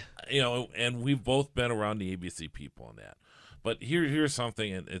sigh. And we've both been around the ABC people on that. But here's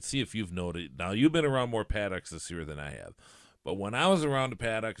something, and see if you've noted. Now, you've been around more paddocks this year than I have. But when I was around the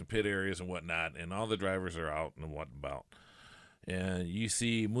paddocks and pit areas and whatnot, and all the drivers are out and whatnot, and you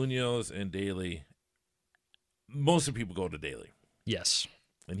see Munoz and Daly, most of the people go to Daly. Yes.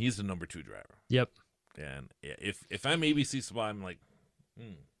 And he's the number 2 driver. Yep. And if I'm ABC Supply, I'm like,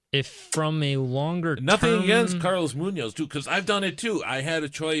 If from a longer nothing against Carlos Munoz too, because I've done it too. I had a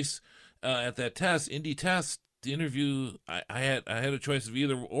choice at that Indy test, the interview. I had a choice of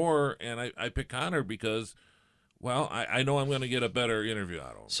either or, and I picked Connor because Well, I know I'm going to get a better interview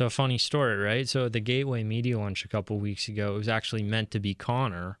out of him. So funny story, right? So at the Gateway Media Lunch a couple weeks ago, it was actually meant to be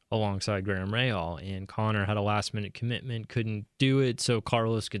Connor alongside Graham Rahal, and Connor had a last-minute commitment, couldn't do it, so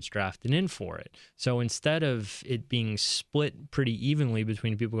Carlos gets drafted in for it. So instead of it being split pretty evenly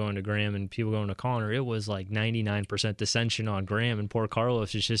between people going to Graham and people going to Connor, it was like 99% dissension on Graham, and poor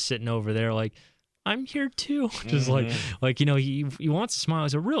Carlos is just sitting over there like, I'm here too. Just like he wants to smile.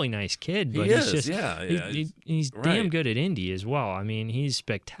 He's a really nice kid, but he's damn good at Indy as well. I mean, he's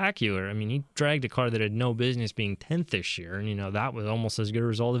spectacular. I mean, he dragged a car that had no business being 10th this year, and that was almost as good a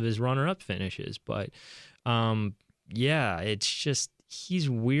result of his runner-up finishes. But it's just he's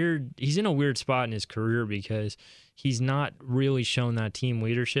weird. He's in a weird spot in his career because he's not really shown that team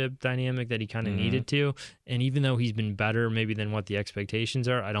leadership dynamic that he kind of needed to. And even though he's been better maybe than what the expectations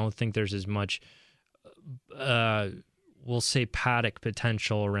are, I don't think there's as much we'll say paddock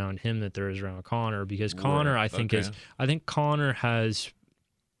potential around him that there is around Connor, because Connor, I think Connor has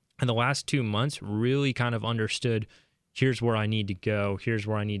in the last 2 months really kind of understood, here's where I need to go, here's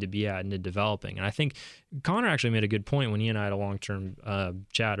where I need to be at into developing. And I think Connor actually made a good point when he and I had a long-term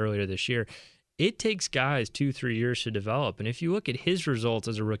chat earlier this year. It takes guys 2-3 years to develop. And if you look at his results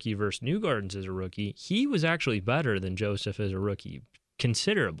as a rookie versus Newgardens as a rookie, he was actually better than Joseph as a rookie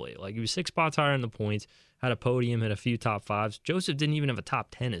considerably. Like, he was 6 spots higher in the points, had a podium, had a few top fives. Joseph didn't even have a top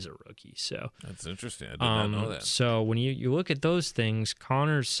 10 as a rookie. So that's interesting. I did not know that. So when you look at those things,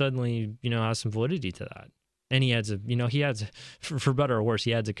 Connor suddenly, has some validity to that. And he adds for better or worse,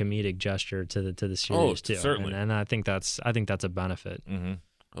 he adds a comedic gesture to the series too. Certainly. And I think that's a benefit. Mm-hmm.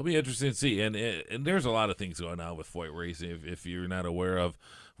 It'll be interesting to see, and there's a lot of things going on with Foyt Racing. If you're not aware of,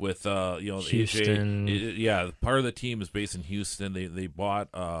 with Houston, part of the team is based in Houston. They bought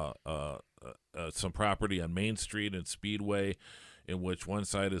some property on Main Street and Speedway, in which one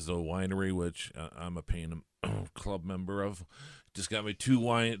side is a winery, which I'm a paying club member of. Just got me two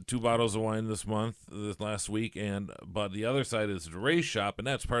bottles of wine this last week, but the other side is the race shop, and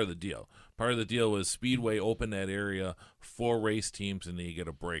that's part of the deal. Part of the deal was Speedway opened that area for race teams, and they get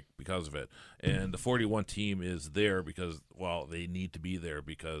a break because of it. And the 41 team is there because, they need to be there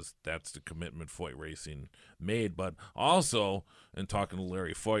because that's the commitment Foyt Racing made. But also, in talking to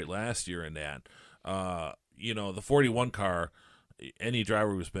Larry Foyt last year in that, the 41 car, any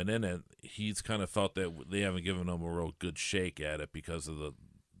driver who's been in it, he's kind of felt that they haven't given him a real good shake at it because of the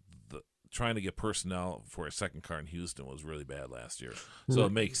trying to get personnel for a second car in Houston was really bad last year. So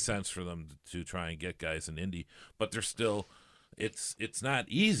it makes sense for them to try and get guys in Indy, but they're still it's not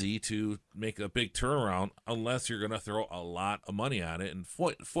easy to make a big turnaround unless you're going to throw a lot of money on it. And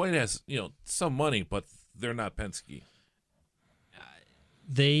Foyt has some money, but they're not Penske.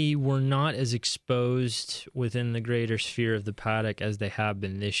 They were not as exposed within the greater sphere of the paddock as they have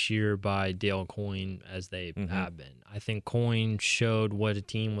been this year by Dale Coyne as they have been. I think Coyne showed what a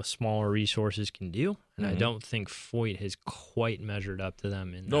team with smaller resources can do, and I don't think Foyt has quite measured up to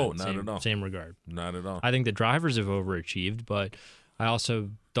them in same regard. Not at all. I think the drivers have overachieved, but I also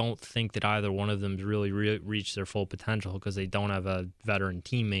don't think that either one of them has really reached their full potential because they don't have a veteran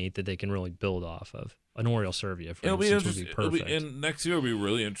teammate that they can really build off of. An Oriol Servia, for instance, would be perfect. And next year will be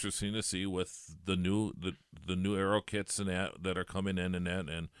really interesting to see with the new aero kits and that are coming in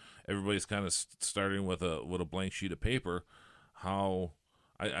and everybody's kind of starting with a blank sheet of paper. How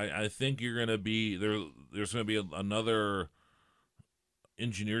I think you're going to be there's going to be another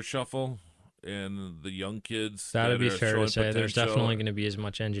engineer shuffle. And the young kids. That would be fair to say. There's definitely going to be as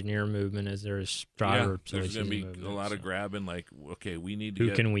much engineer movement as there is driver. Yeah, there's going to be a lot of grabbing. Like, okay, we need to.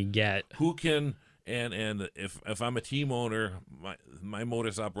 Who can we get? Who can? And if I'm a team owner, my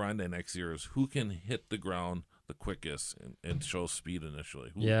modus operandi next year is who can hit the ground the quickest and show speed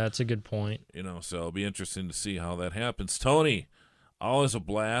initially. Yeah, that's a good point. So it'll be interesting to see how that happens. Tony, always a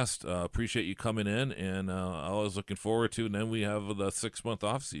blast. Appreciate you coming in, and always looking forward to. And then we have the 6-month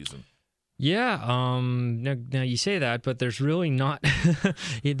off season. Yeah, now you say that, but there's really not.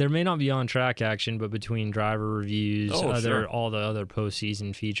 There may not be on-track action, but between driver reviews, all the other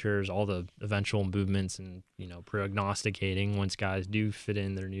postseason features, all the eventual movements, and prognosticating once guys do fit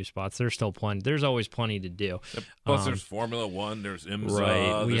in their new spots, there's still plenty. There's always plenty to do. Plus, there's Formula One, there's IMSA,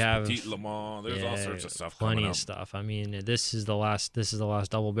 right? We have Petit Le Mans. There's all sorts of stuff. Plenty of stuff. I mean, this is the last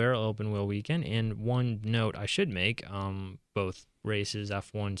double barrel open wheel weekend. And one note I should make: both races,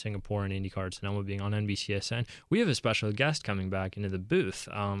 F1 Singapore and IndyCar Sonoma being on NBCSN. We have a special guest coming back into the booth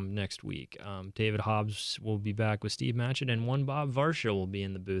next week. David Hobbs will be back with Steve Matchett, and one Bob Varsha will be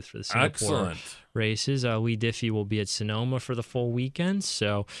in the booth for the Singapore races. Lee Diffie will be at Sonoma for the full weekend.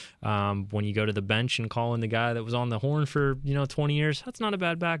 So when you go to the bench and call in the guy that was on the horn for 20 years, that's not a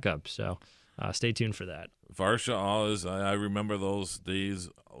bad backup. So stay tuned for that. Varsha always, I remember those days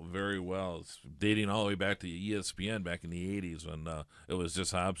very well. It's dating all the way back to ESPN back in the 80s when it was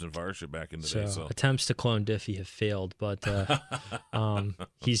just Hobbs and Varsha back in the day. So attempts to clone Diffie have failed, but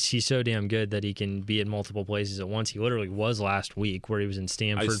he's so damn good that he can be at multiple places at once. He literally was last week where he was in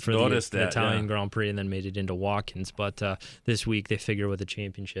Stanford for the Italian Grand Prix and then made it into Watkins. But this week they figure with the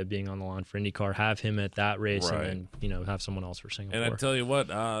championship being on the line for IndyCar, have him at that race and then have someone else for Singapore. And I tell you what,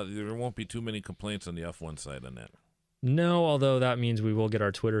 there won't be too many complaints on the F1 side on that. No, although that means we will get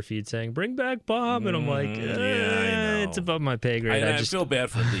our Twitter feed saying, bring back Bob. And I'm like, I know. It's above my pay grade. I feel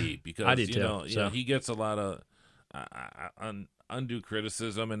bad for Lee because I do too, he gets a lot of undue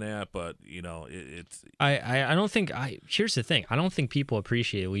criticism in that, but it's. I don't think here's the thing. I don't think people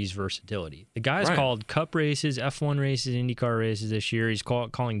appreciate Lee's versatility. The guy's called Cup races, F1 races, IndyCar races this year. He's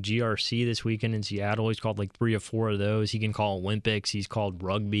calling GRC this weekend in Seattle. He's called like 3 or 4 of those. He can call Olympics. He's called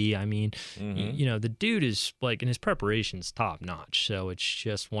rugby. I mean, the dude is like, and his preparation's top notch. So it's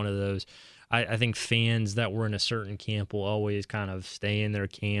just one of those. I think fans that were in a certain camp will always kind of stay in their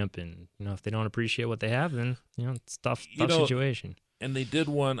camp, and if they don't appreciate what they have, then it's tough situation. And they did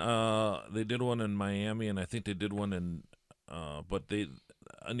one. They did one in Miami, and I think they did one in. But they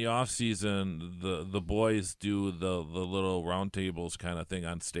in the off season, the boys do the little roundtables kind of thing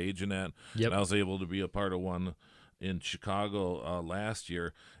on stage and that. Yep. And I was able to be a part of one in Chicago last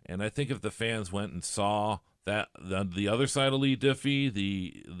year, and I think if the fans went and saw that the other side of Lee Diffie,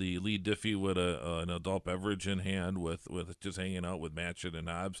 the Lee Diffie with an adult beverage in hand with just hanging out with Matchett and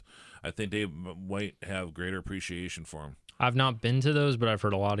Hobbs, I think they might have greater appreciation for him. I've not been to those, but I've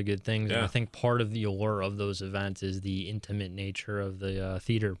heard a lot of good things. Yeah. And I think part of the allure of those events is the intimate nature of the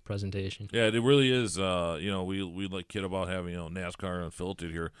theater presentation. Yeah, it really is. We like kid about having NASCAR Unfiltered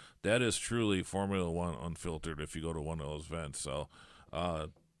here. That is truly Formula One Unfiltered if you go to one of those events. So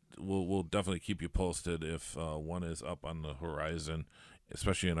we'll definitely keep you posted if one is up on the horizon,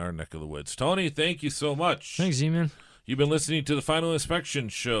 especially in our neck of the woods. Tony, thank you so much. Thanks, Z-Man. You've been listening to the Final Inspection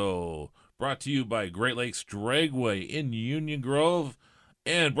Show, brought to you by Great Lakes Dragway in Union Grove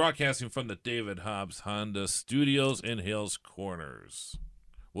and broadcasting from the David Hobbs Honda Studios in Hales Corners.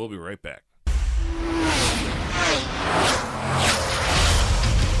 We'll be right back.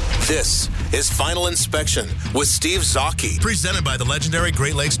 This is Final Inspection with Steve Zocchi, presented by the legendary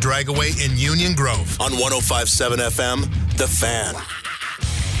Great Lakes Dragway in Union Grove on 105.7 FM, The Fan.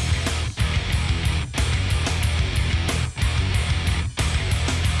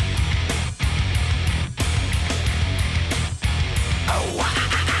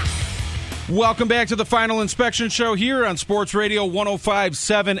 Welcome back to the Final Inspection Show here on Sports Radio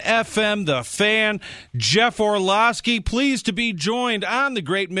 105.7 FM, The Fan. Jeff Orlowski, pleased to be joined on the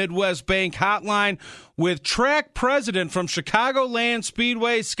Great Midwest Bank Hotline with track president from Chicagoland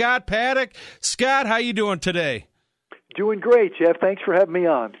Speedway, Scott Paddock. Scott, how you doing today? Doing great, Jeff. Thanks for having me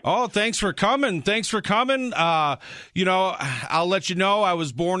on. Oh, thanks for coming. I'll let you know I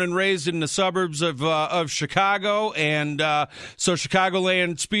was born and raised in the suburbs of Chicago, and so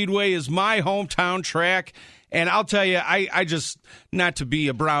Chicagoland Speedway is my hometown track. And I'll tell you, I just, not to be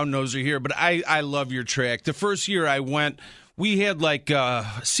a brown noser here, but I love your track. The first year I went, we had like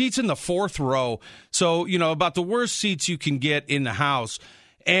seats in the 4th row, so about the worst seats you can get in the house.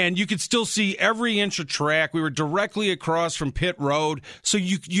 And you could still see every inch of track. We were directly across from pit road, so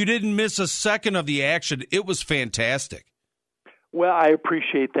you didn't miss a second of the action. It was fantastic. Well, I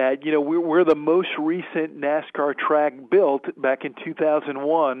appreciate that. We're the most recent NASCAR track built back in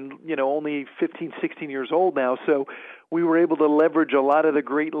 2001, only 15, 16 years old now. So we were able to leverage a lot of the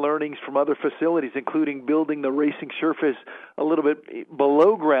great learnings from other facilities, including building the racing surface a little bit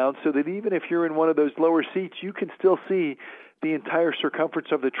below ground so that even if you're in one of those lower seats, you can still see the entire circumference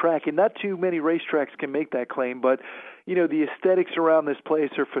of the track. And not too many racetracks can make that claim, but the aesthetics around this place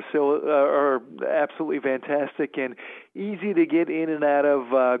are absolutely fantastic and easy to get in and out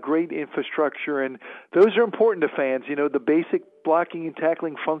of, great infrastructure, and those are important to fans. The basic blocking and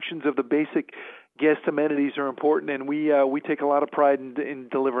tackling functions of the basic guest amenities are important, and we take a lot of pride in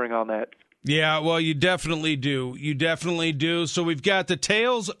delivering on that. Yeah, well, you definitely do. So we've got the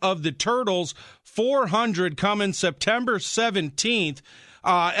Tales of the Turtles 400 coming September 17th.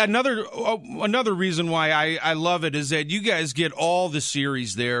 Another reason why I love it is that you guys get all the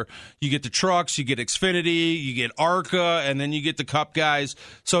series there. You get the trucks, you get Xfinity, you get ARCA, and then you get the Cup guys.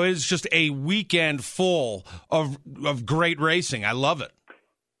 So it's just a weekend full of great racing. I love it.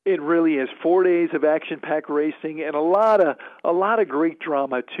 It really is 4 days of action-packed racing and a lot of great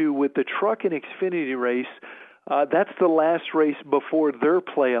drama too with the truck and Xfinity race. That's the last race before their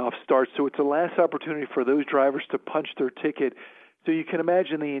playoff starts, so it's the last opportunity for those drivers to punch their ticket So you can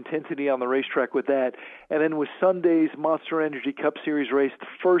imagine the intensity on the racetrack with that. And then with Sunday's Monster Energy Cup Series race, the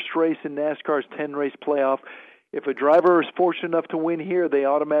first race in NASCAR's 10-race playoff, if a driver is fortunate enough to win here, they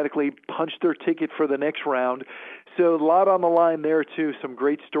automatically punch their ticket for the next round. So a lot on the line there too. Some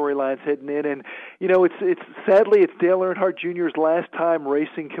great storylines heading in, and it's sadly it's Dale Earnhardt Jr.'s last time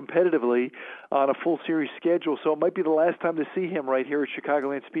racing competitively on a full series schedule. So it might be the last time to see him right here at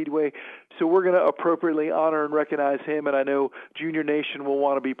Chicagoland Speedway. So we're going to appropriately honor and recognize him, and I know Junior Nation will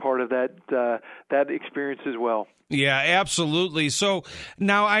want to be part of that experience as well. Yeah, absolutely. So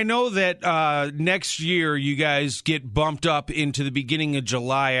now I know that next year you guys get bumped up into the beginning of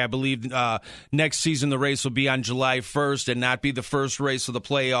July. I believe next season the race will be on July 1st and not be the first race of the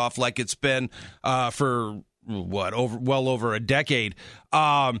playoff like it's been for well over a decade.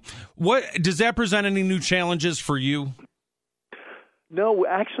 What does that present any new challenges for you? No,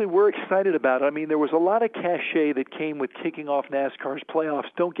 actually, we're excited about it. I mean, there was a lot of cachet that came with kicking off NASCAR's playoffs.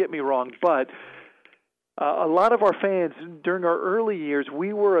 Don't get me wrong, but a lot of our fans, during our early years,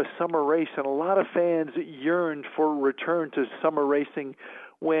 we were a summer race, and a lot of fans yearned for a return to summer racing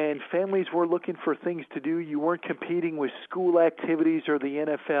when families were looking for things to do. You weren't competing with school activities or the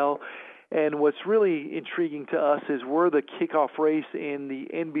NFL. And what's really intriguing to us is we're the kickoff race in the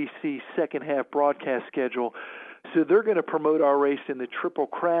NBC second half broadcast schedule. So they're going to promote our race in the Triple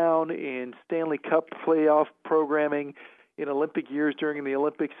Crown, in Stanley Cup playoff programming, in Olympic years during the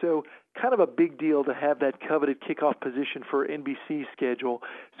Olympics. So kind of a big deal to have that coveted kickoff position for NBC's schedule.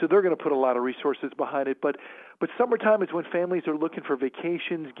 So they're going to put a lot of resources behind it. But summertime is when families are looking for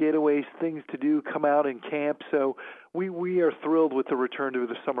vacations, getaways, things to do, come out and camp. So we are thrilled with the return to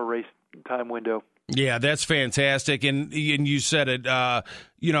the summer race time window. Yeah, that's fantastic. And you said it, a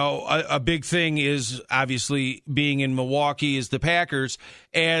big thing is obviously being in Milwaukee is the Packers.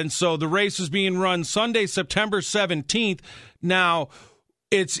 And so the race is being run Sunday, September 17th. Now,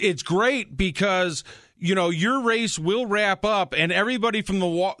 it's great because, your race will wrap up and everybody from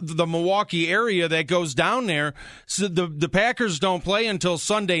the Milwaukee area that goes down there, so the Packers don't play until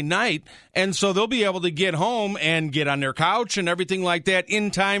Sunday night. And so they'll be able to get home and get on their couch and everything like that in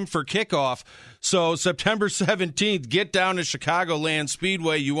time for kickoff. So September 17th, get down to Chicagoland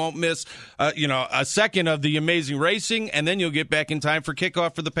Speedway. You won't miss, a second of the amazing racing, and then you'll get back in time for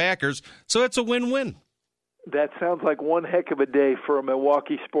kickoff for the Packers. So it's a win-win. That sounds like one heck of a day for a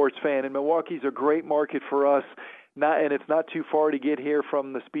Milwaukee sports fan, and Milwaukee's a great market for us. And it's not too far to get here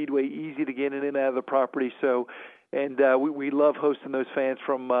from the Speedway, easy to get in and out of the property. So, and we love hosting those fans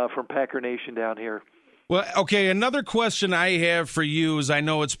from Packer Nation down here. Well, okay, another question I have for you is I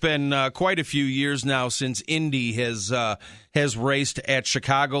know it's been quite a few years now since Indy has raced at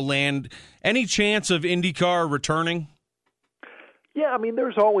Chicagoland. Any chance of IndyCar returning? Yeah, I mean,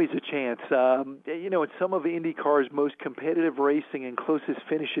 there's always a chance. In some of IndyCar's most competitive racing and closest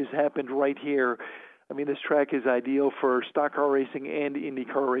finishes happened right here. I mean, this track is ideal for stock car racing and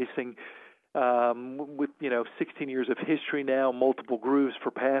IndyCar racing with, 16 years of history now, multiple grooves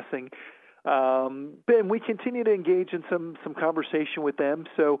for passing. Ben, we continue to engage in some conversation with them.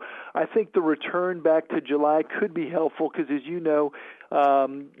 So I think the return back to July could be helpful because, as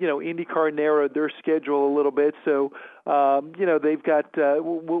IndyCar narrowed their schedule a little bit. So, they've got,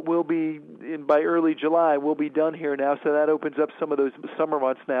 we'll be by early July, we'll be done here now. So that opens up some of those summer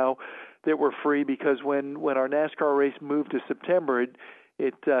months now that were free because when our NASCAR race moved to September,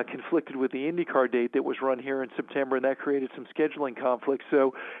 it conflicted with the IndyCar date that was run here in September, and that created some scheduling conflicts.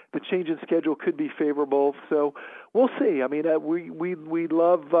 So the change in schedule could be favorable. So we'll see. I mean, we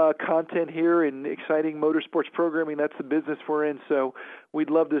love content here and exciting motorsports programming. That's the business we're in. So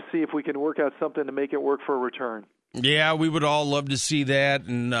we'd love to see if we can work out something to make it work for a return. Yeah, we would all love to see that.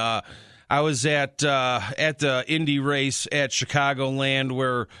 And I was at the Indy race at Chicagoland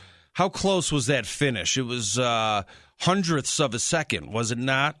where how close was that finish? It was hundredths of a second, was it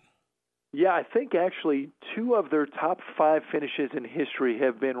not? Yeah, I think actually 2 of their top 5 finishes in history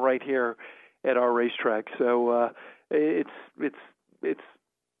have been right here at our racetrack. So it's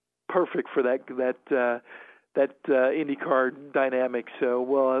perfect for that IndyCar dynamic. So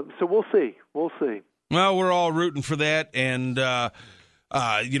we'll see. We'll see. Well, we're all rooting for that, and that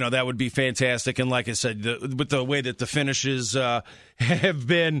would be fantastic. And like I said, with the way that the finishes have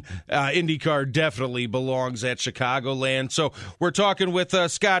been, IndyCar definitely belongs at Chicagoland. So we're talking with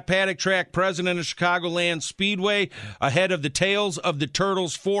Scott Paddock, track president of Chicagoland Speedway, ahead of the Tales of the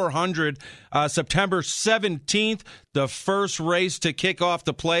Turtles 400, September 17th, the first race to kick off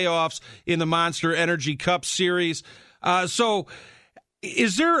the playoffs in the Monster Energy Cup Series.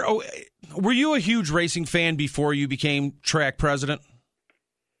 Were you a huge racing fan before you became track president?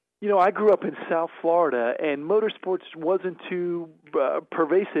 I grew up in South Florida, and motorsports wasn't too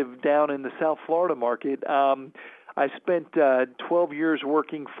pervasive down in the South Florida market. I spent 12 years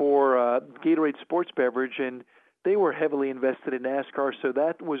working for Gatorade Sports Beverage, and they were heavily invested in NASCAR, so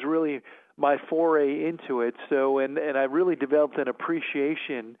that was really my foray into it. So, and I really developed an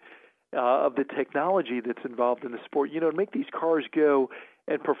appreciation of the technology that's involved in the sport. To make these cars go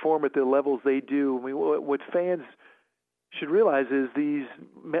and perform at the levels they do. I mean, what fans should realize is these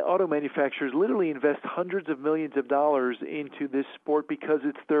auto manufacturers literally invest hundreds of millions of dollars into this sport because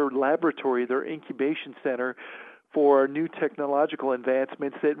it's their laboratory, their incubation center for new technological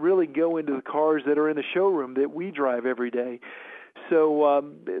advancements that really go into the cars that are in the showroom that we drive every day. So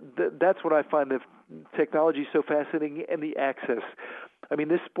that's what I find the technology so fascinating, and the access. I mean,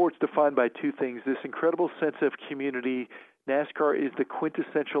 this sport's defined by two things: this incredible sense of community. NASCAR is the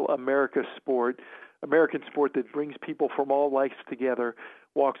quintessential American sport that brings people from all lives together,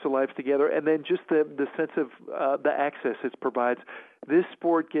 walks of life together, and then just the sense of the access it provides. This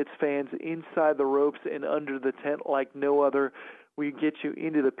sport gets fans inside the ropes and under the tent like no other. We get you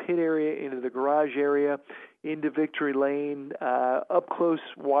into the pit area, into the garage area, into victory lane, up close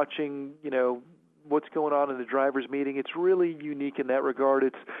watching, what's going on in the driver's meeting. It's really unique in that regard.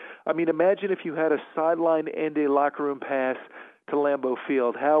 Imagine if you had a sideline and a locker room pass to Lambeau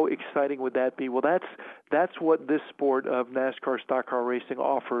Field. How exciting would that be? Well, that's what this sport of NASCAR stock car racing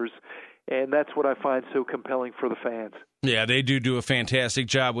offers, and that's what I find so compelling for the fans. Yeah, they do a fantastic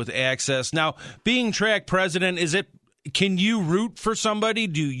job with access. Now, being track president, can you root for somebody?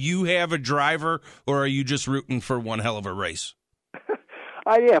 Do you have a driver, or are you just rooting for one hell of a race?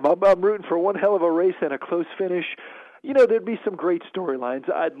 I am. I'm rooting for one hell of a race and a close finish. There'd be some great storylines.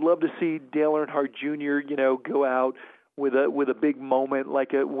 I'd love to see Dale Earnhardt Jr., go out with a big moment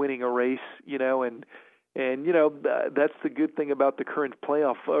like winning a race, and that's the good thing about the current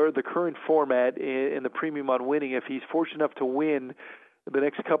playoff or the current format in the premium on winning. If he's fortunate enough to win the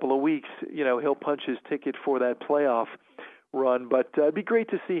next couple of weeks, he'll punch his ticket for that playoff run. But it'd be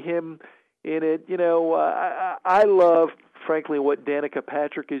great to see him in it. I love, frankly, what Danica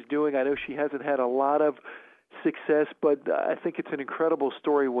Patrick is doing. I know she hasn't had a lot of success, but I think it's an incredible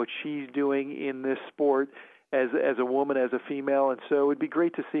story what she's doing in this sport as a woman, as a female, and so it'd be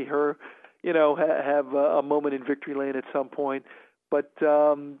great to see her, have a moment in victory lane at some point. But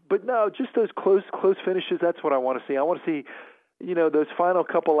no, just those close finishes. That's what I want to see. I want to see, those final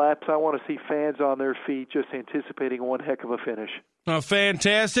couple laps. I want to see fans on their feet, just anticipating one heck of a finish. Oh,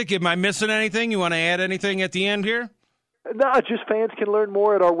 fantastic! Am I missing anything? You want to add anything at the end here? No, just fans can learn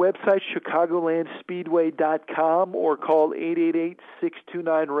more at our website, ChicagolandSpeedway.com, or call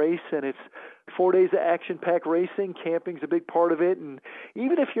 888-629-RACE, and it's 4 days of action-packed racing. Camping's a big part of it, and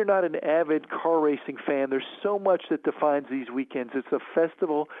even if you're not an avid car racing fan, there's so much that defines these weekends. It's a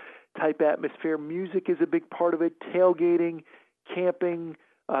festival-type atmosphere. Music is a big part of it, tailgating, camping,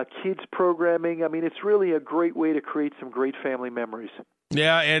 kids programming. It's really a great way to create some great family memories.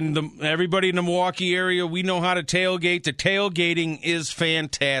 Yeah, and everybody in the Milwaukee area, we know how to tailgate. The tailgating is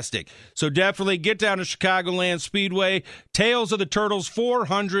fantastic. So definitely get down to Chicagoland Speedway. Tales of the Turtles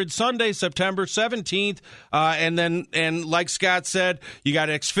 400, Sunday, September 17th. And like Scott said, you got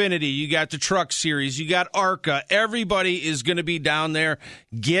Xfinity, you got the Truck Series, you got ARCA. Everybody is going to be down there.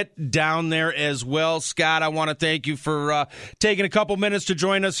 Get down there as well. Scott, I want to thank you for taking a couple minutes to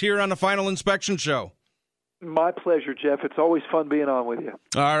join us here on the Final Inspection Show. My pleasure, Jeff. It's always fun being on with you.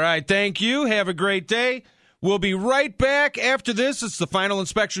 All right. Thank you. Have a great day. We'll be right back after this. It's the Final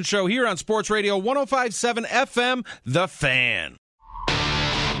Inspection Show here on Sports Radio 105.7 FM, The Fan.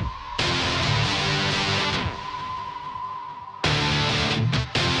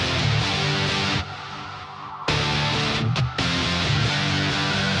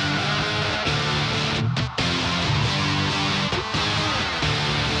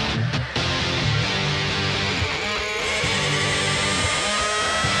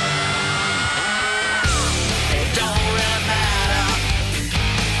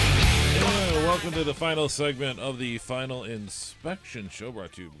 Welcome to the final segment of the Final Inspection Show,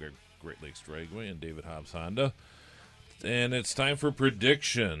 brought to you by Great Lakes Dragway and David Hobbs Honda. And it's time for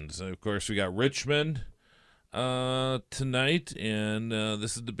predictions. Of course, we got Richmond tonight, and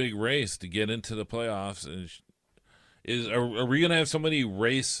this is the big race to get into the playoffs. And are we going to have somebody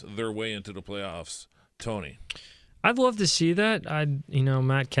race their way into the playoffs, Tony? I'd love to see that.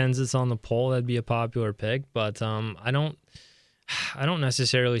 Matt Kenseth's on the pole. That'd be a popular pick, but I don't. I don't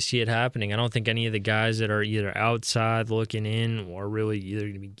necessarily see it happening. I don't think any of the guys that are either outside looking in or really either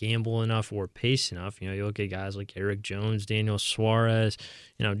going to be gamble enough or pace enough. You look at guys like Eric Jones, Daniel Suarez.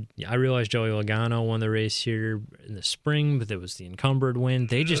 I realize Joey Logano won the race here in the spring, but it was the encumbered win.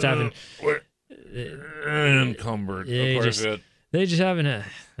 They just haven't encumbered. They just haven't had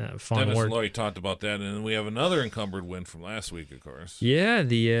fun Dennis work. Lloyd talked about that, and we have another encumbered win from last week, of course. Yeah,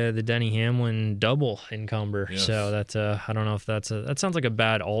 the Denny Hamlin double encumber. Yes. So that's I don't know if that sounds like a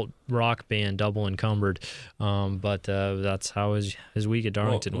bad alt rock band double encumbered. But that's how his week at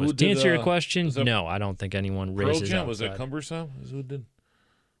Darlington was. To answer your question, no, I don't think anyone races outside. Was that cumbersome? Is who did?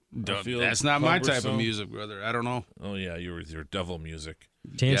 That's not my type of music, brother. I don't know. Oh yeah, your devil music.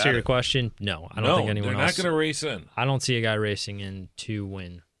 To answer your question, no, I don't think anyone else. They're not going to race in. I don't see a guy racing in to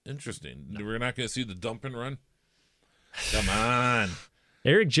win. Interesting. No. We're not going to see the dump and run? Come on.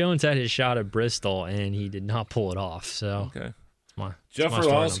 Eric Jones had his shot at Bristol, and he did not pull it off. So, okay. Jeff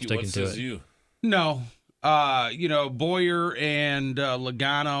Orlowski, what says you? No. Boyer and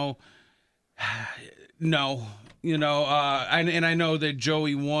Logano, no. And I know that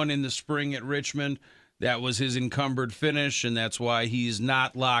Joey won in the spring at Richmond. That was his encumbered finish, and that's why he's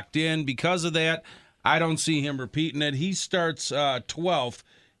not locked in. Because of that, I don't see him repeating it. He starts 12th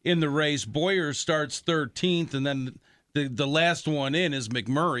in the race. Boyer starts 13th, and then the last one in is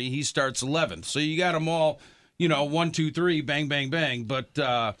McMurray. He starts 11th. So you got them all, 1, 2, 3, bang, bang, bang. But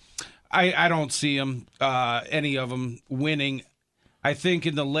I don't see him, any of them, winning. I think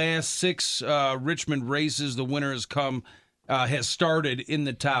in the last 6 Richmond races, the winner has started in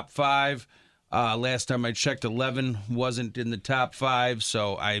the top 5. Last time I checked, 11 wasn't in the top 5,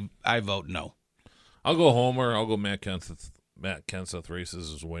 so I vote no. I'll go Homer. I'll go Matt Kenseth. Matt Kenseth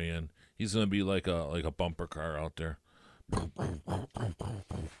races his way in. He's going to be like a bumper car out there.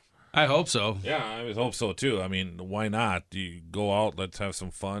 I hope so. Yeah, I hope so too. I mean, why not? You go out, let's have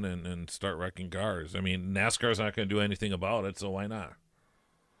some fun and start wrecking cars. I mean, NASCAR's not going to do anything about it, so why not?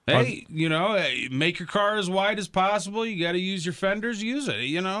 Hey, make your car as wide as possible. You got to use your fenders. Use it.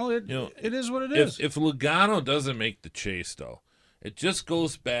 It is what it is. If Logano doesn't make the chase, though, it just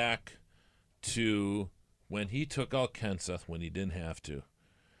goes back to when he took out Kenseth when he didn't have to.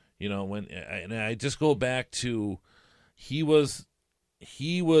 And I just go back to he was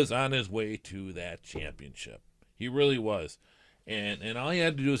on his way to that championship. He really was, and all he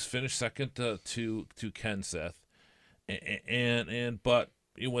had to do was finish second to Kenseth, but.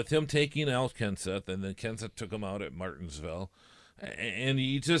 With him taking out Kenseth, and then Kenseth took him out at Martinsville, and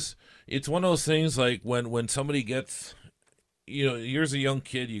it's one of those things like when somebody gets, here's a young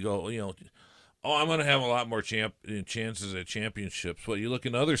kid, you go, I'm going to have a lot more chances at championships. But you look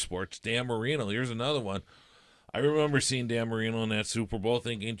in other sports, Dan Marino, here's another one. I remember seeing Dan Marino in that Super Bowl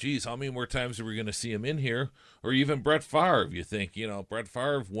thinking, geez, how many more times are we going to see him in here? Or even Brett Favre, you think, Brett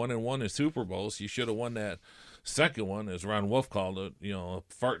Favre 1-1 in Super Bowls. He should have won that second one, as Ron Wolf called it, a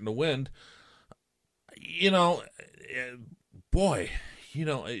fart in the wind. Boy,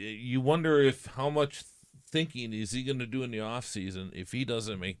 you wonder how much thinking is he going to do in the offseason if he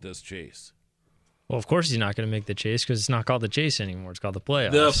doesn't make this chase. Well, of course he's not going to make the chase because it's not called the chase anymore. It's called the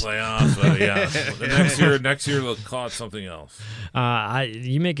playoffs. The playoffs, yeah. Next year they'll call it something else.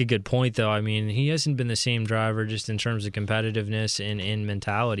 You make a good point, though. I mean, he hasn't been the same driver just in terms of competitiveness and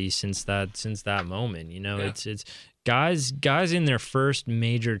mentality since that moment. It's guys in their first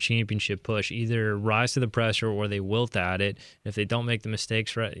major championship push either rise to the pressure or they wilt at it. If they don't make the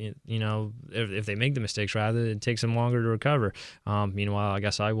mistakes, if they make the mistakes, rather, it takes them longer to recover. Meanwhile, I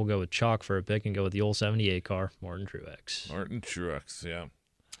guess I will go with chalk for a pick and go with the old 78 car, Martin Truex. Martin Truex, yeah.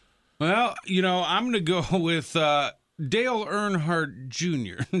 Well, I'm going to go with Dale Earnhardt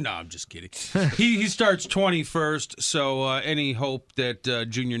Jr. No, I'm just kidding. He starts 21st, so any hope that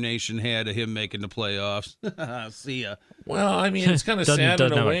Junior Nation had of him making the playoffs? See ya. Well, I mean, it's kind of sad in a way.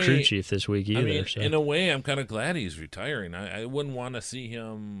 Doesn't have a crew chief this week either. I mean, so. In a way, I'm kind of glad he's retiring. I wouldn't want to see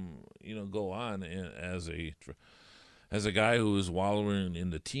him, go on as a guy who is wallowing in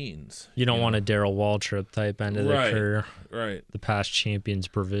the teens. You don't want a Darrell Waltrip type end of the career. Right. The past champion's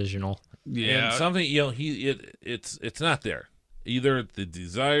provisional. Yeah, and something it's not there. Either the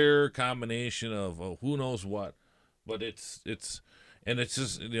desire combination of who knows what, but it's just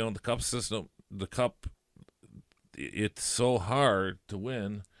the cup system. The cup, it's so hard to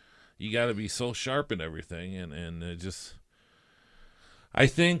win. You got to be so sharp in everything, and it just. I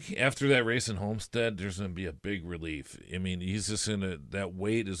think after that race in Homestead, there's going to be a big relief. I mean, he's just that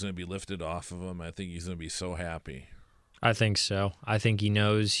weight is going to be lifted off of him. I think he's going to be so happy. I think so. I think he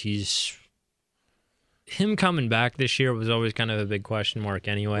knows him coming back this year was always kind of a big question mark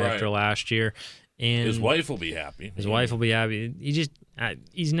anyway after last year. And his wife will be happy. His wife will be happy. He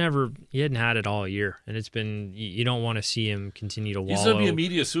hadn't had it all year, and it's been. You don't want to see him continue to wallow. He's gonna be a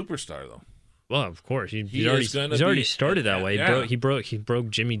media superstar, though. Well, of course, he's already started that way. Yeah. He broke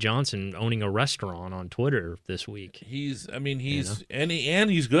Jimmy Johnson owning a restaurant on Twitter this week. He's good at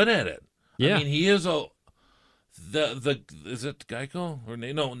it. Yeah. I mean, he is is it Geico or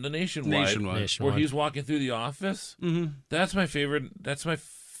the Nationwide, where he's walking through the office. Mm-hmm. That's my favorite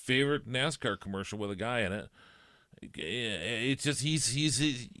NASCAR commercial with a guy in it. It's just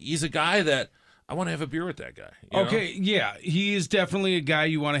he's a guy that I want to have a beer with that guy. Okay, yeah, he is definitely a guy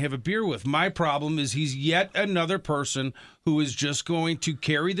you want to have a beer with. My problem is he's yet another person who is just going to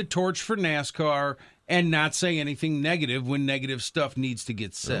carry the torch for NASCAR and not say anything negative when negative stuff needs to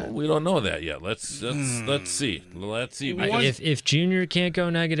get said. Well, we don't know that yet. Let's see. Let's see. If Junior can't go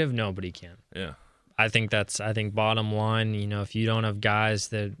negative, nobody can. Yeah. I think bottom line, if you don't have guys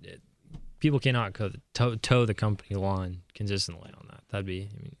that people cannot toe the company line consistently on that. That'd be.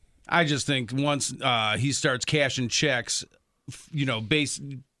 I just think once he starts cashing checks,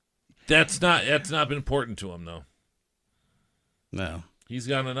 That's not been important to him though. No, he's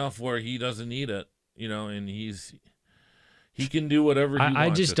got enough where he doesn't need it, and he can do whatever he wants. I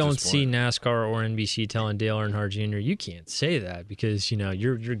just don't see NASCAR or NBC telling Dale Earnhardt Jr. you can't say that because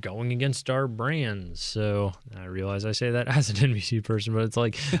you're going against our brands. So I realize I say that as an NBC person, but it's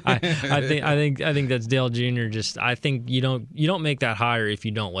like I think that's Dale Jr. I think you don't make that hire if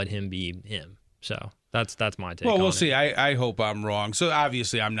you don't let him be him. So that's my take. Well, we'll on see. it. I hope I'm wrong. So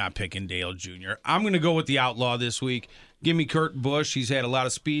obviously I'm not picking Dale Jr. I'm going to go with the outlaw this week. Give me Kurt Busch. He's had a lot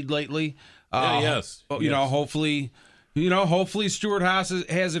of speed lately. Yes. Hopefully. Hopefully Stewart Haas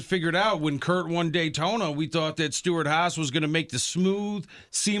has it figured out. When Kurt won Daytona, we thought that Stewart Haas was going to make the smooth,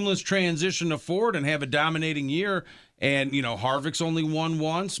 seamless transition to Ford and have a dominating year. And, Harvick's only won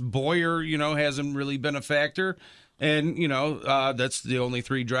once. Boyer, hasn't really been a factor. And, that's the only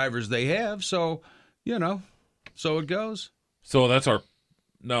three drivers they have. So, so it goes. So that's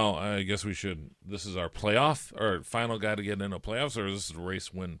no, I guess we should. This is our playoff or final guy to get into playoffs, or is this a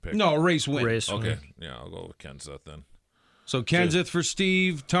race win pick? No, race win. Okay. Yeah, I'll go with Kenseth then. So Kenseth for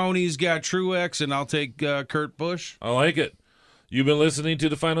Steve, Tony's got Truex, and I'll take Kurt Busch. I like it. You've been listening to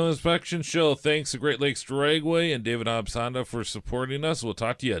the Final Inspection Show. Thanks to Great Lakes Dragway and David Hobbs Honda for supporting us. We'll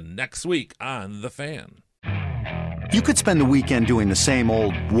talk to you next week on The Fan. You could spend the weekend doing the same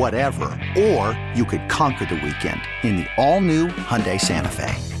old whatever, or you could conquer the weekend in the all-new Hyundai Santa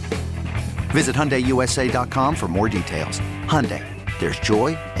Fe. Visit HyundaiUSA.com for more details. Hyundai, there's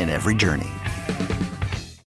joy in every journey.